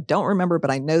counties because I don't remember,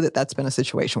 but I know that that's been a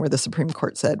situation where the Supreme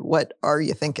Court said, what are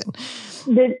you thinking?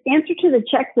 The answer to the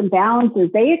checks and balances,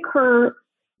 they occur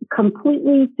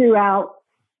completely throughout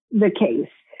the case.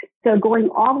 So going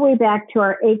all the way back to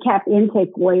our ACAP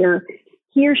intake lawyer,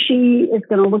 he or she is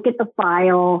going to look at the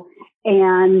file,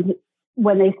 and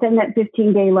when they send that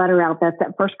 15-day letter out, that's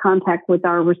that first contact with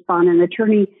our respondent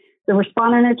attorney. The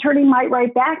respondent attorney might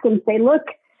write back and say, look,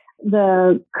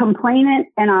 the complainant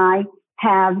and I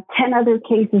have 10 other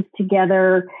cases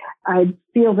together. I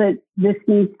feel that this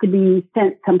needs to be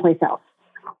sent someplace else.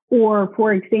 Or,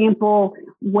 for example,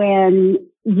 when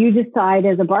you decide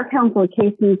as a bar counsel a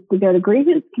case needs to go to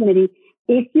grievance committee,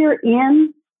 if you're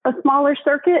in a smaller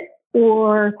circuit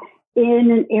or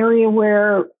in an area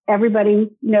where everybody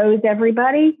knows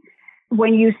everybody,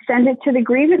 when you send it to the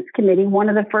grievance committee, one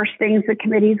of the first things the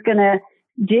committee is going to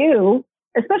do,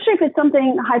 especially if it's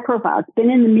something high profile, it's been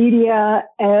in the media,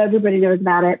 everybody knows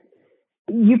about it,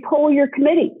 you poll your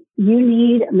committee. You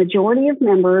need a majority of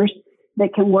members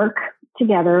that can work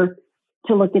together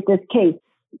to look at this case.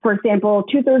 For example,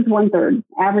 2/3, 1/3.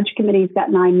 Average committee's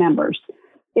got 9 members.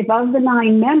 If of the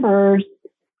 9 members,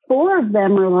 4 of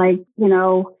them are like,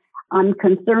 I'm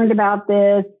concerned about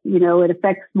this, it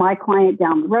affects my client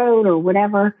down the road or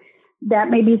whatever, that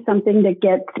may be something that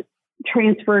gets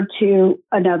transferred to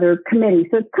another committee.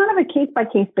 So it's kind of a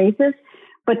case-by-case basis,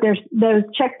 but there's those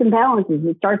checks and balances.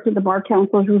 It starts with the bar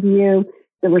counsel's review.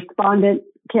 The respondent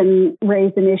can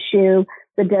raise an issue.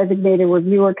 The designated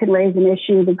reviewer can raise an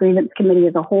issue. The grievance committee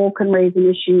as a whole can raise an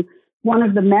issue. One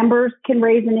of the members can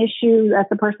raise an issue. That's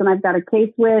the person I've got a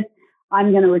case with.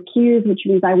 I'm going to recuse, which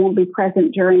means I won't be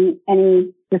present during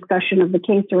any discussion of the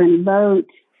case or any vote.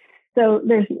 So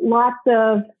there's lots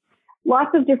of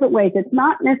different ways. It's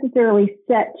not necessarily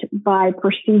set by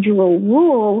procedural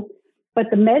rules, but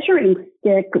the measuring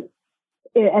stick,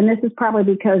 and this is probably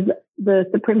because the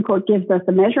Supreme Court gives us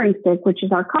a measuring stick, which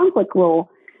is our conflict rule,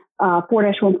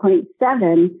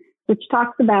 4-1.7, which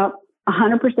talks about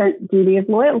 100% duty of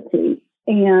loyalty.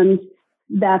 And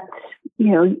that's,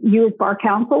 you as bar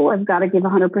counsel have got to give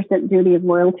 100% duty of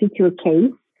loyalty to a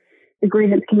case. The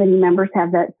grievance committee members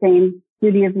have that same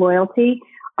duty of loyalty.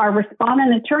 Our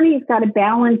respondent attorney has got to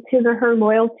balance his or her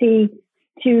loyalty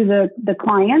to the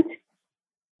client,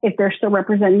 if they're still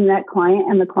representing that client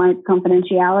and the client's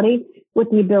confidentiality, with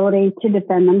the ability to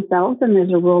defend themselves. And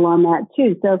there's a rule on that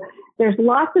too. So there's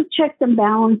lots of checks and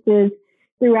balances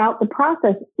throughout the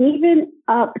process, even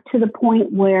up to the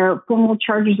point where formal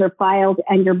charges are filed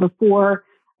and you're before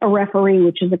a referee,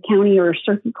 which is a county or a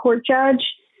circuit court judge.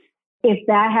 If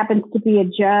that happens to be a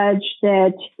judge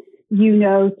that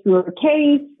through a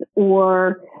case,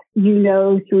 or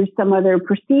through some other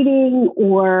proceeding,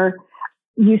 or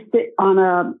you sit on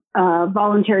a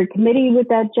voluntary committee with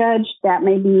that judge, that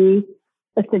may be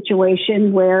a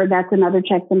situation where that's another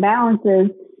checks and balances,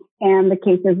 and the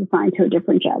case is assigned to a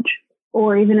different judge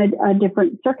or even a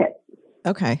different circuit.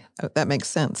 Okay, that makes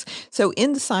sense. So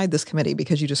inside this committee,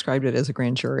 because you described it as a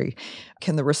grand jury,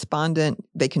 can the respondent,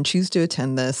 they can choose to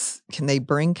attend this? Can they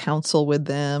bring counsel with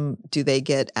them? Do they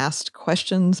get asked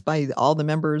questions by all the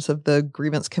members of the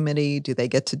grievance committee? Do they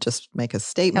get to just make a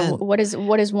statement? And what is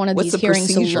one of these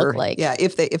hearings look like? Yeah,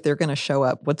 if they're going to show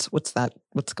up, what's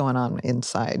going on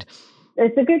inside?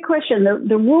 It's a good question.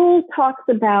 The rule talks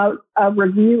about a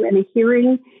review and a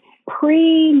hearing.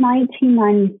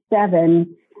 Pre-1997,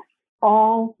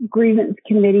 all grievance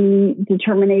committee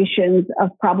determinations of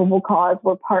probable cause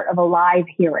were part of a live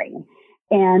hearing.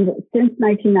 And since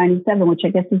 1997, which I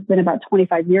guess has been about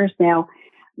 25 years now,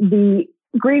 the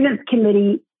grievance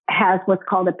committee has what's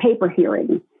called a paper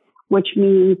hearing, which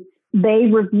means they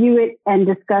review it and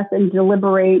discuss and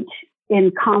deliberate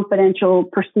in confidential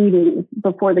proceedings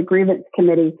before the grievance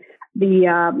committee.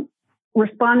 The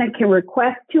respondent can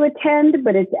request to attend,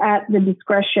 but it's at the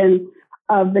discretion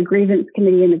of the grievance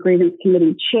committee and the grievance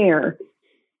committee chair.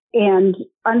 And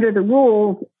under the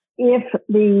rules, if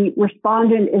the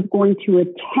respondent is going to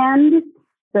attend,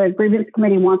 the grievance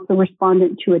committee wants the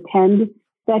respondent to attend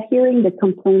that hearing, the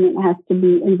complainant has to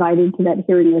be invited to that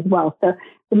hearing as well. So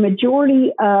the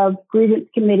majority of grievance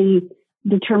committee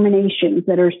determinations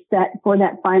that are set for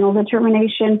that final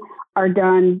determination are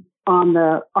done on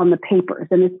the papers.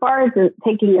 And as far as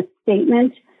taking a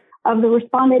statement of the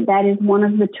respondent, that is one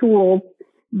of the tools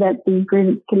that the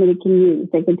grievance committee can use.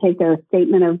 They can take a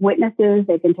statement of witnesses,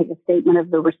 they can take a statement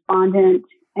of the respondent,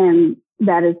 and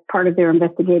that is part of their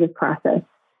investigative process.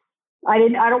 I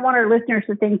don't want our listeners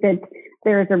to think that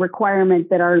there is a requirement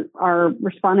that our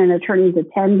respondent attorneys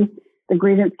attend the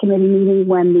grievance committee meeting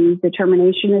when the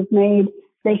determination is made.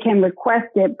 They can request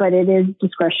it, but it is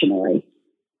discretionary.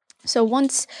 So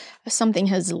once something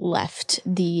has left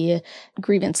the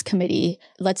grievance committee,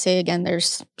 let's say, again,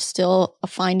 there's still a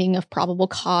finding of probable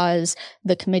cause,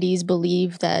 the committees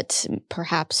believe that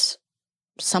perhaps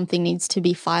something needs to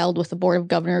be filed with the Board of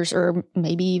Governors or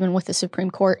maybe even with the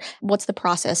Supreme Court. What's the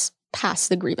process past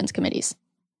the grievance committees?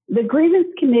 The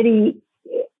grievance committee,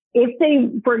 if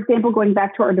they, for example, going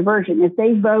back to our diversion, if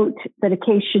they vote that a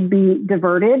case should be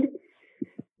diverted,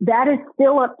 that is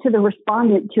still up to the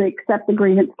respondent to accept the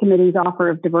grievance committee's offer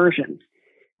of diversion.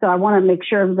 So I want to make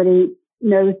sure everybody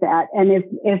knows that. And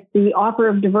if the offer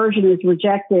of diversion is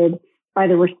rejected by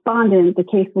the respondent, the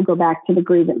case will go back to the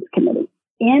grievance committee.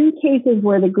 In cases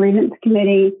where the grievance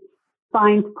committee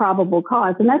finds probable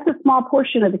cause, and that's a small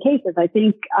portion of the cases. I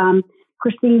think,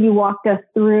 Christine, you walked us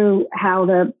through how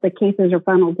the cases are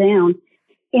funneled down.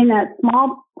 In that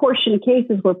small portion of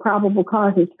cases where probable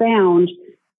cause is found,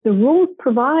 the rules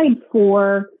provide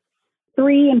for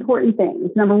three important things.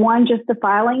 Number one, just the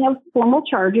filing of formal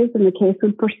charges, and the case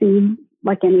would proceed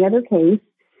like any other case.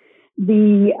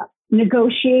 The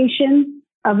negotiation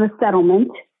of a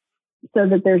settlement so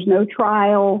that there's no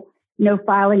trial, no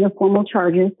filing of formal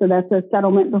charges. So that's a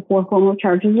settlement before formal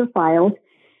charges are filed.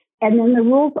 And then the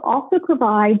rules also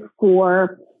provide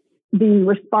for the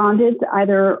respondent,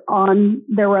 either on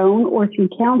their own or through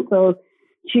counsel,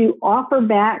 to offer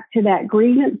back to that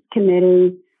grievance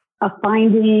committee a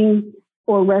finding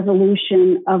or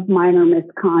resolution of minor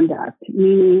misconduct,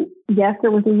 meaning, yes, there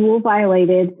was a rule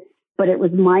violated, but it was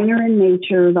minor in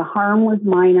nature. The harm was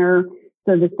minor,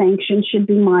 so the sanction should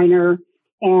be minor.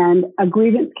 And a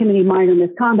grievance committee minor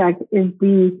misconduct is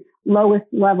the lowest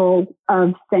level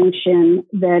of sanction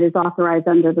that is authorized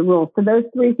under the rules. So those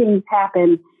three things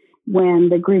happen when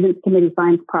the grievance committee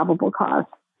finds probable cause.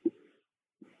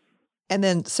 And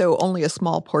then, so only a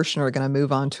small portion are going to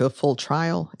move on to a full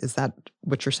trial? Is that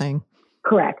what you're saying?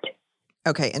 Correct.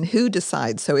 Okay. And who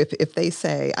decides? So if they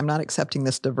say, I'm not accepting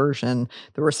this diversion,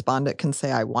 the respondent can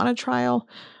say, I want a trial?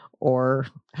 Or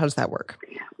how does that work?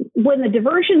 When the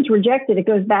diversion is rejected, it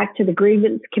goes back to the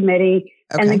grievance committee.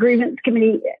 Okay. And the grievance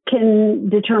committee can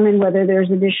determine whether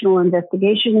there's additional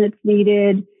investigation that's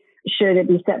needed. Should it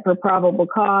be set for probable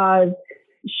cause?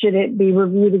 Should it be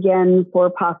reviewed again for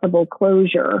possible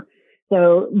closure?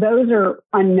 So those are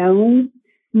unknown.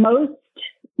 Most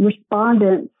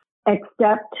respondents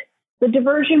accept the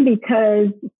diversion because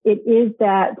it is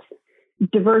that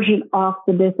diversion off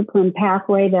the discipline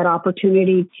pathway, that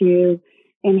opportunity to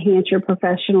enhance your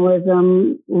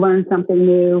professionalism, learn something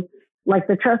new. Like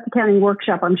the trust accounting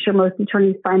workshop, I'm sure most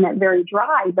attorneys find that very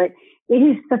dry, but it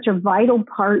is such a vital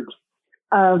part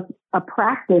of a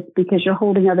practice because you're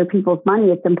holding other people's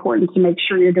money. It's important to make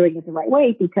sure you're doing it the right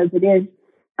way because it is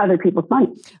other people's money.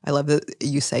 I love that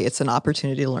you say it's an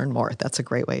opportunity to learn more. That's a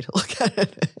great way to look at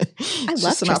it. I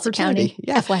love trust accounting.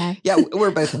 Yeah. FYI. Yeah, we're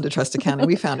both into trust accounting.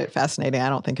 We found it fascinating. I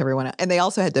don't think everyone, and they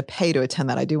also had to pay to attend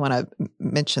that. I do want to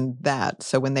mention that.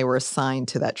 So when they were assigned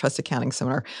to that trust accounting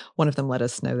seminar, one of them let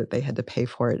us know that they had to pay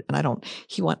for it. And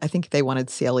I think they wanted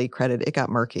CLE credit. It got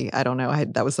murky. I don't know.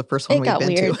 That was the first one we've been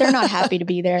to. It got weird. They're not happy to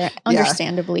be there,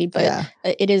 understandably, but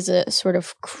it is a sort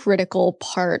of critical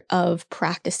part of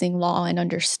practicing law and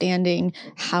understanding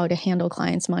how to handle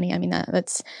clients' money. I mean,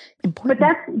 that's important.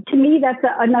 But to me, that's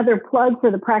another plug for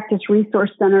the Practice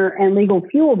Resource Center and Legal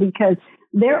Fuel, because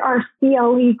there are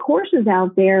CLE courses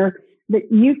out there that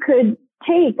you could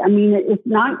take. I mean, it's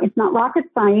not rocket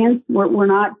science. We're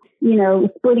not,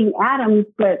 splitting atoms,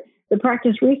 but the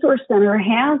Practice Resource Center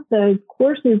has those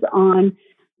courses on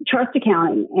trust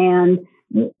accounting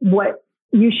and what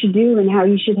you should do and how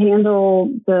you should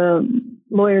handle the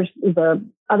lawyers, the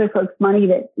other folks' money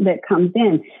that comes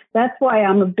in. That's why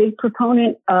I'm a big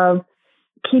proponent of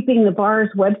keeping the bar's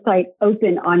website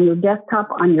open on your desktop,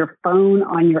 on your phone,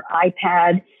 on your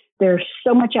iPad. There's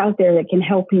so much out there that can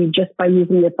help you just by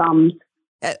using your thumbs.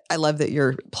 I love that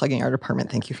you're plugging our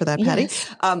department. Thank you for that, Patty.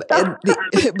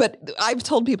 Yes. But I've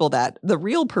told people that the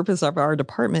real purpose of our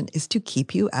department is to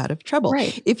keep you out of trouble.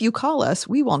 Right. If you call us,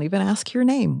 we won't even ask your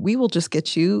name. We will just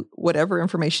get you whatever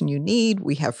information you need.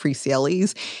 We have free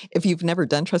CLEs. If you've never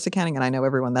done trust accounting, and I know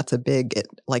everyone, that's a big,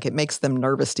 it makes them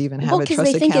nervous to even have a trust account.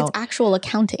 Because they think it's actual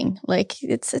accounting. Like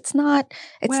it's not,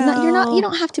 you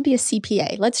don't have to be a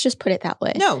CPA. Let's just put it that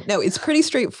way. No, it's pretty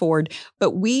straightforward,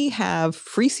 but we have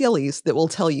free CLEs that will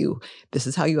tell you, this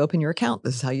is how you open your account.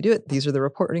 This is how you do it. These are the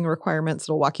reporting requirements.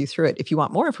 It'll walk you through it. If you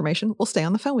want more information, we'll stay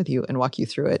on the phone with you and walk you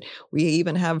through it. We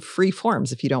even have free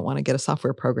forms if you don't want to get a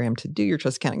software program to do your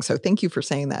trust accounting. So thank you for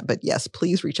saying that. But yes,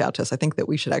 please reach out to us. I think that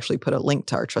we should actually put a link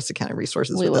to our trust accounting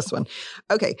resources this one.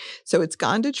 Okay. So it's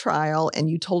gone to trial. And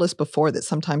you told us before that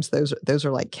sometimes those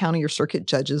are like county or circuit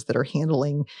judges that are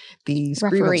handling these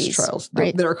grievance trials,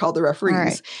 right, that are called the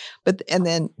referees. Right. And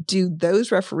then do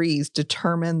those referees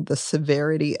determine the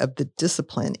severity of the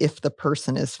discipline if the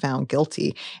person is found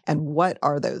guilty? And what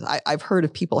are those? I've heard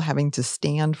of people having to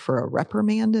stand for a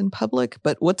reprimand in public,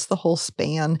 but what's the whole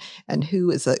span, and who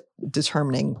is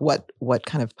determining what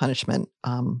kind of punishment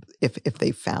if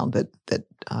they found that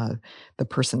the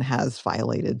person has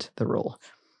violated the rule?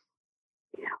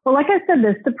 Well, like I said,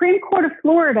 the Supreme Court of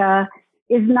Florida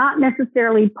is not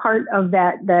necessarily part of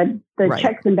the right.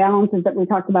 checks and balances that we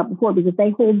talked about before, because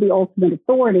they hold the ultimate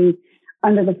authority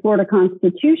under the Florida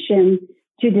Constitution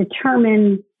to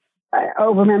determine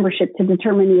over membership, to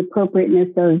determine the appropriateness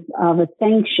of a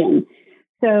sanction.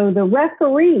 So the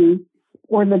referee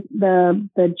or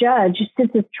the judge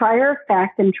sits as trier of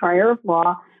fact and trier of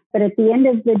law. But at the end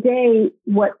of the day,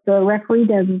 what the referee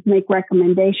does is make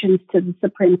recommendations to the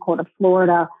Supreme Court of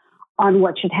Florida on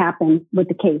what should happen with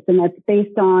the case. And that's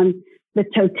based on the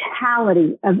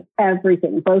totality of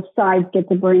everything. Both sides get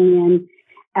to bring in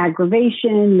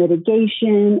aggravation,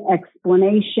 mitigation,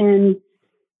 explanation,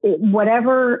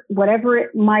 whatever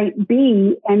it might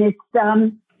be. And it's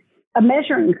a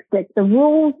measuring stick. The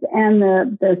rules and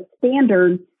the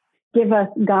standards give us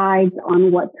guides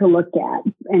on what to look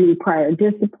at. Any prior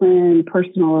discipline,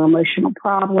 personal or emotional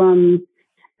problems,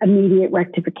 immediate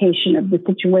rectification of the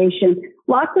situation,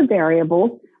 lots of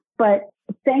variables, but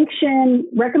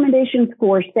recommendations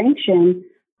for sanction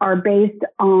are based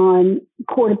on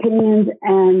court opinions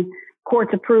and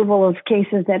court's approval of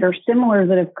cases that are similar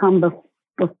that have come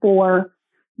before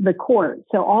the court.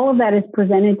 So all of that is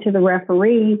presented to the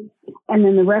referee, and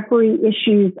then the referee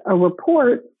issues a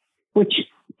report, which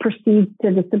proceeds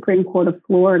to the Supreme Court of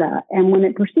Florida. And when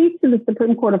it proceeds to the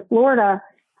Supreme Court of Florida,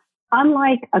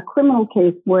 unlike a criminal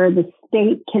case where the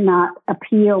state cannot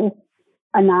appeal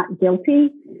a not guilty,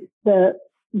 the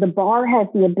bar has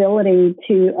the ability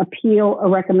to appeal a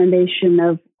recommendation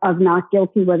of not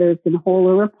guilty, whether it's in whole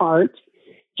or part,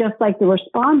 just like the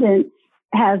respondent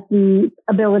has the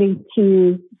ability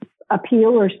to appeal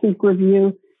or seek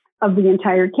review of the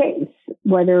entire case,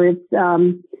 whether it's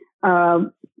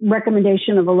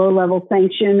recommendation of a low-level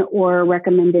sanction or a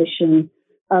recommendation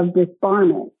of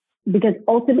disbarment, because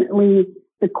ultimately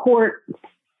the court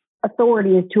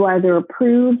authority is to either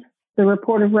approve the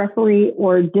report of referee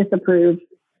or disapprove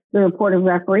the report of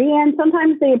referee, and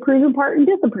sometimes they approve in part and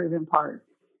disapprove in part.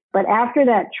 But after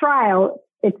that trial,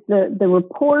 it's the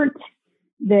report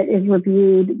that is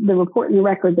reviewed, the report and the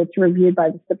record that's reviewed by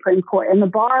the Supreme Court. And the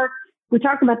bar, we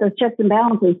talked about those checks and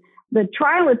balances. The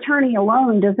trial attorney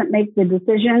alone doesn't make the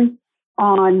decision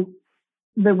on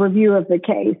the review of the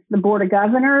case. The Board of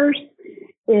Governors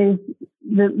is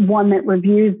the one that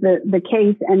reviews the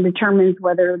case and determines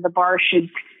whether the bar should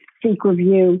seek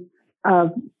review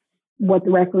of what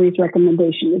the referee's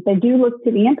recommendation is. They do look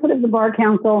to the input of the Bar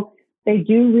Council. They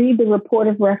do read the report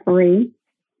of referee,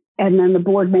 and then the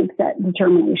board makes that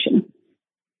determination.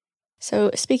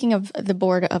 So speaking of the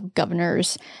Board of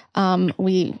Governors,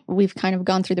 we've kind of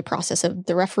gone through the process of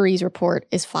the referee's report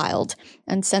is filed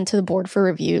and sent to the board for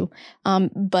review.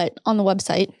 But on the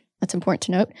website, that's important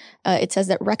to note, it says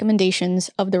that recommendations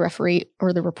of the referee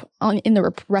or in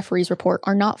the referee's report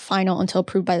are not final until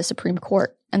approved by the Supreme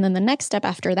Court. And then the next step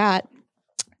after that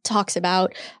talks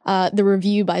about the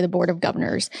review by the Board of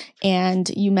Governors. And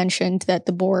you mentioned that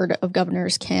the Board of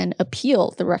Governors can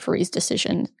appeal the referee's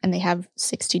decision, and they have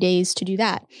 60 days to do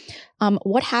that.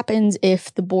 What happens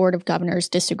if the Board of Governors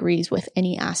disagrees with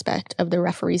any aspect of the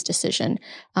referee's decision?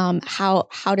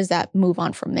 How does that move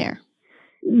on from there?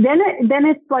 Then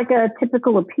it's like a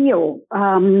typical appeal.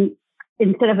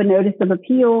 Instead of a notice of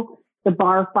appeal, the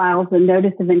bar files a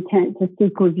notice of intent to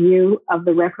seek review of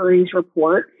the referee's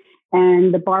report.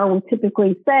 And the bar will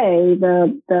typically say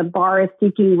the bar is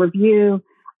seeking review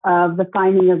of the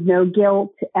finding of no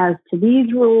guilt as to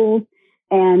these rules,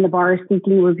 and the bar is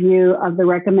seeking review of the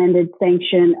recommended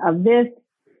sanction of this,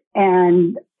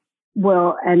 and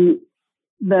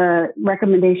the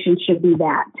recommendation should be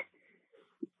that.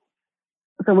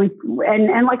 So So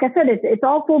and like I said, it's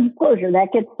all full disclosure. That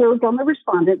gets served on the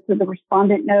respondent, so the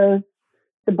respondent knows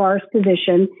the bar's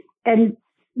position. And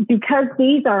because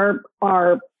these are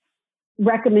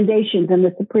recommendations, and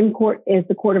the Supreme Court is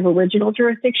the court of original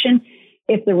jurisdiction,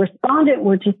 if the respondent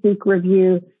were to seek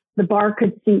review, the bar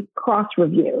could seek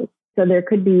cross-review. So there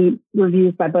could be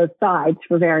reviews by both sides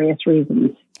for various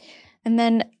reasons. And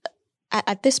then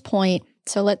at this point,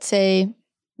 so let's say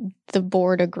the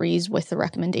board agrees with the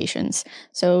recommendations.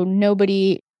 So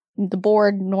nobody, the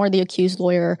board nor the accused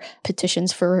lawyer,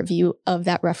 petitions for review of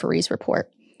that referee's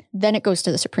report. Then it goes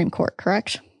to the Supreme Court,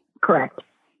 correct? Correct.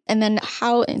 And then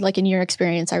how, like in your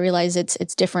experience, I realize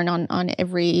it's different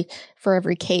for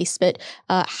every case, but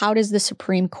how does the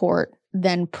Supreme Court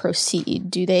then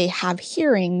proceed? Do they have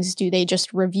hearings? Do they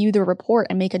just review the report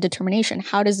and make a determination?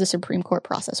 How does the Supreme Court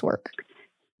process work?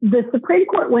 The Supreme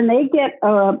Court, when they get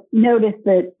a notice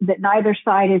that neither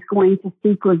side is going to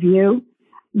seek review,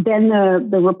 then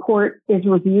the report is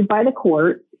reviewed by the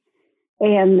court,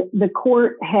 and the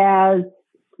court has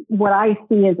what I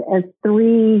see as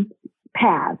three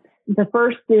paths. The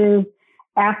first is,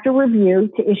 after review,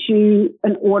 to issue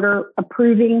an order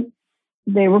approving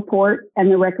the report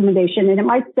and the recommendation. And it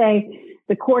might say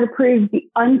the court approves the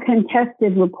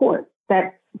uncontested report.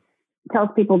 That tells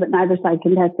people that neither side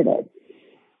contested it.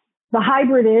 The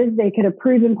hybrid is they could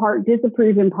approve in part,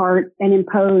 disapprove in part, and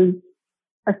impose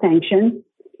a sanction.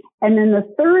 And then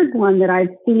the third one that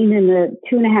I've seen in the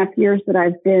 2.5 years that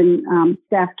I've been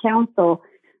staff counsel,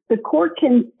 the court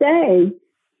can say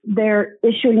they're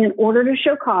issuing an order to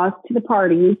show cause to the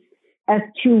parties as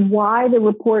to why the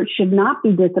report should not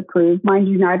be disapproved. Mind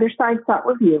you, neither side sought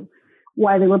review.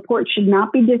 Why the report should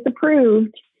not be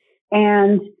disapproved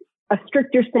and a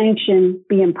stricter sanction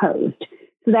be imposed.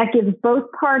 So that gives both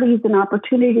parties an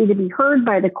opportunity to be heard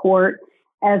by the court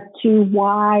as to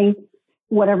why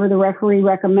whatever the referee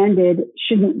recommended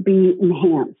shouldn't be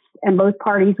enhanced. And both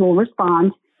parties will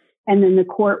respond. And then the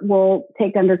court will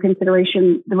take under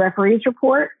consideration the referee's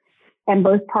report and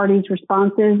both parties'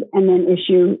 responses, and then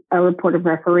issue a report of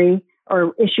referee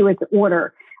or issue its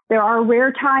order. There are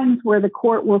rare times where the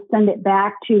court will send it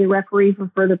back to the referee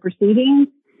for further proceedings,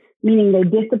 meaning they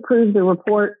disapprove the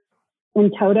report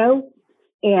in toto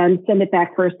and send it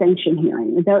back for a sanction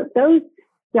hearing. Those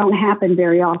don't happen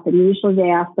very often. Usually they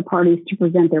ask the parties to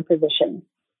present their position.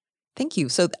 Thank you.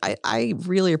 So I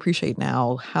really appreciate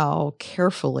now how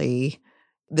carefully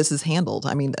this is handled.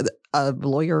 I mean, a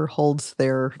lawyer holds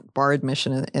their bar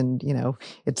admission and you know,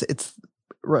 it's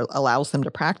allows them to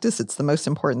practice. It's the most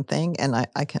important thing. And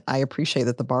I appreciate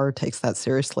that the bar takes that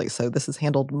seriously. So this is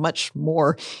handled much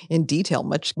more in detail,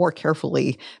 much more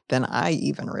carefully than I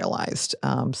even realized.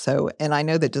 And I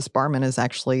know that disbarment is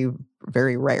actually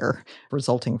very rare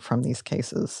resulting from these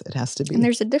cases. It has to be. And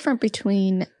there's a difference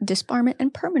between disbarment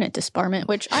and permanent disbarment,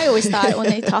 which I always thought when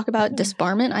they talk about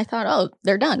disbarment, I thought, oh,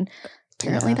 they're done.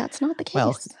 Apparently that's not the case.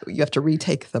 Well, you have to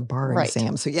retake the bar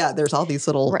exam. So yeah, there's all these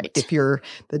little, if you're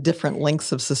the different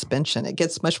lengths of suspension, it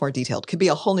gets much more detailed. Could be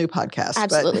a whole new podcast.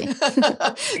 Absolutely.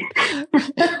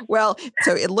 Well,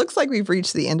 so it looks like we've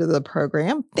reached the end of the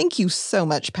program. Thank you so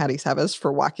much, Patty Savas,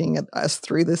 for walking us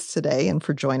through this today and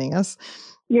for joining us.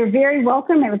 You're very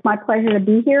welcome. It was my pleasure to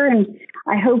be here. And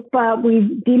I hope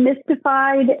we've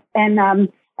demystified and,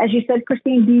 as you said,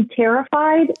 Christine,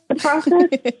 de-terrified the process.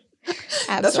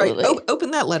 That's right.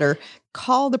 Open that letter,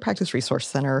 call the Practice Resource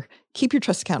Center, keep your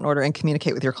trust account in order, and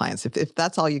communicate with your clients. If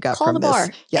that's all you got call from the bar.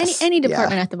 this. Yes. Any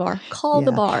department at the bar. Call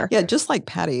the bar. Yeah, just like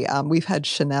Patty, we've had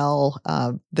Chanel,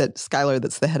 Skylar,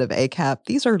 that's the head of ACAP.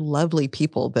 These are lovely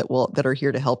people that are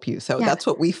here to help you. So that's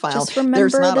what we found. Just remember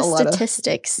the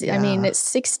statistics. I mean, it's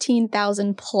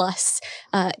 16,000 plus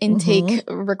intake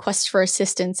requests for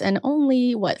assistance, and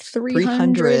only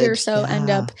 300 or so end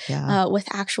up with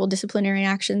actual disciplinary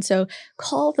action. So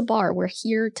call the bar. We're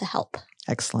here to help.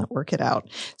 Excellent. Work it out.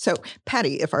 So,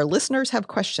 Patty, if our listeners have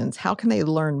questions, how can they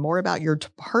learn more about your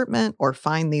department or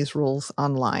find these rules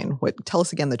online? Tell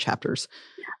us again the chapters.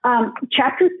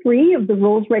 Chapter 3 of the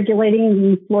rules regulating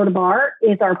the Florida Bar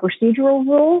is our procedural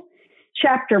rule.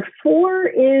 Chapter 4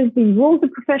 is the rules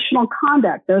of professional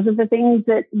conduct. Those are the things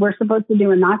that we're supposed to do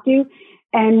and not do.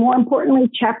 And more importantly,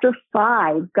 Chapter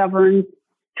 5 governs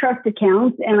trust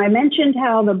accounts. And I mentioned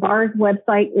how the bar's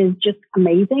website is just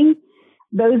amazing.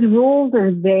 Those rules are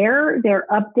there. They're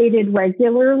updated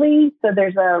regularly. So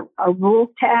there's a rules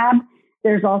tab.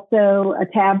 There's also a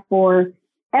tab for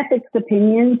ethics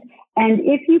opinions. And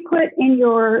if you put in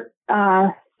your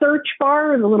search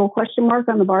bar, the little question mark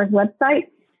on the bar's website,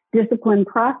 discipline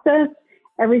process,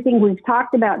 everything we've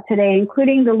talked about today,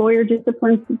 including the lawyer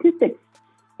discipline statistics,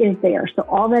 is there. So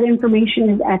all that information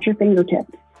is at your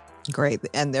fingertips. Great.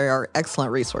 And there are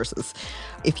excellent resources.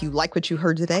 If you like what you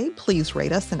heard today, please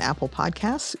rate us in Apple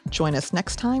Podcasts. Join us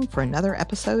next time for another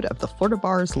episode of the Florida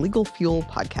Bar's Legal Fuel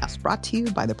podcast, brought to you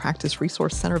by the Practice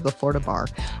Resource Center of the Florida Bar.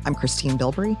 I'm Christine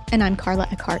Bilbrey. And I'm Carla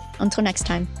Eckhart. Until next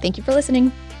time, thank you for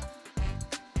listening.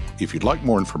 If you'd like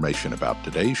more information about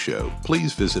today's show,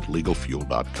 please visit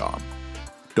LegalFuel.com.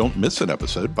 Don't miss an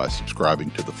episode by subscribing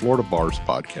to the Florida Bar's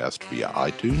podcast via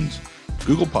iTunes,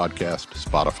 Google Podcast,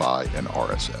 Spotify, and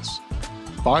RSS.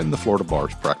 Find the Florida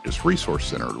Bar's Practice Resource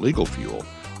Center, Legal Fuel,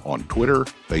 on Twitter,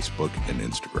 Facebook, and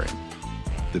Instagram.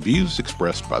 The views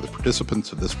expressed by the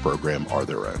participants of this program are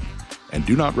their own and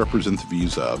do not represent the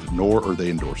views of, nor are they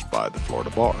endorsed by, the Florida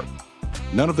Bar.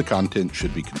 None of the content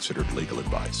should be considered legal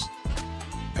advice.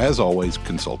 As always,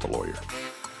 consult a lawyer.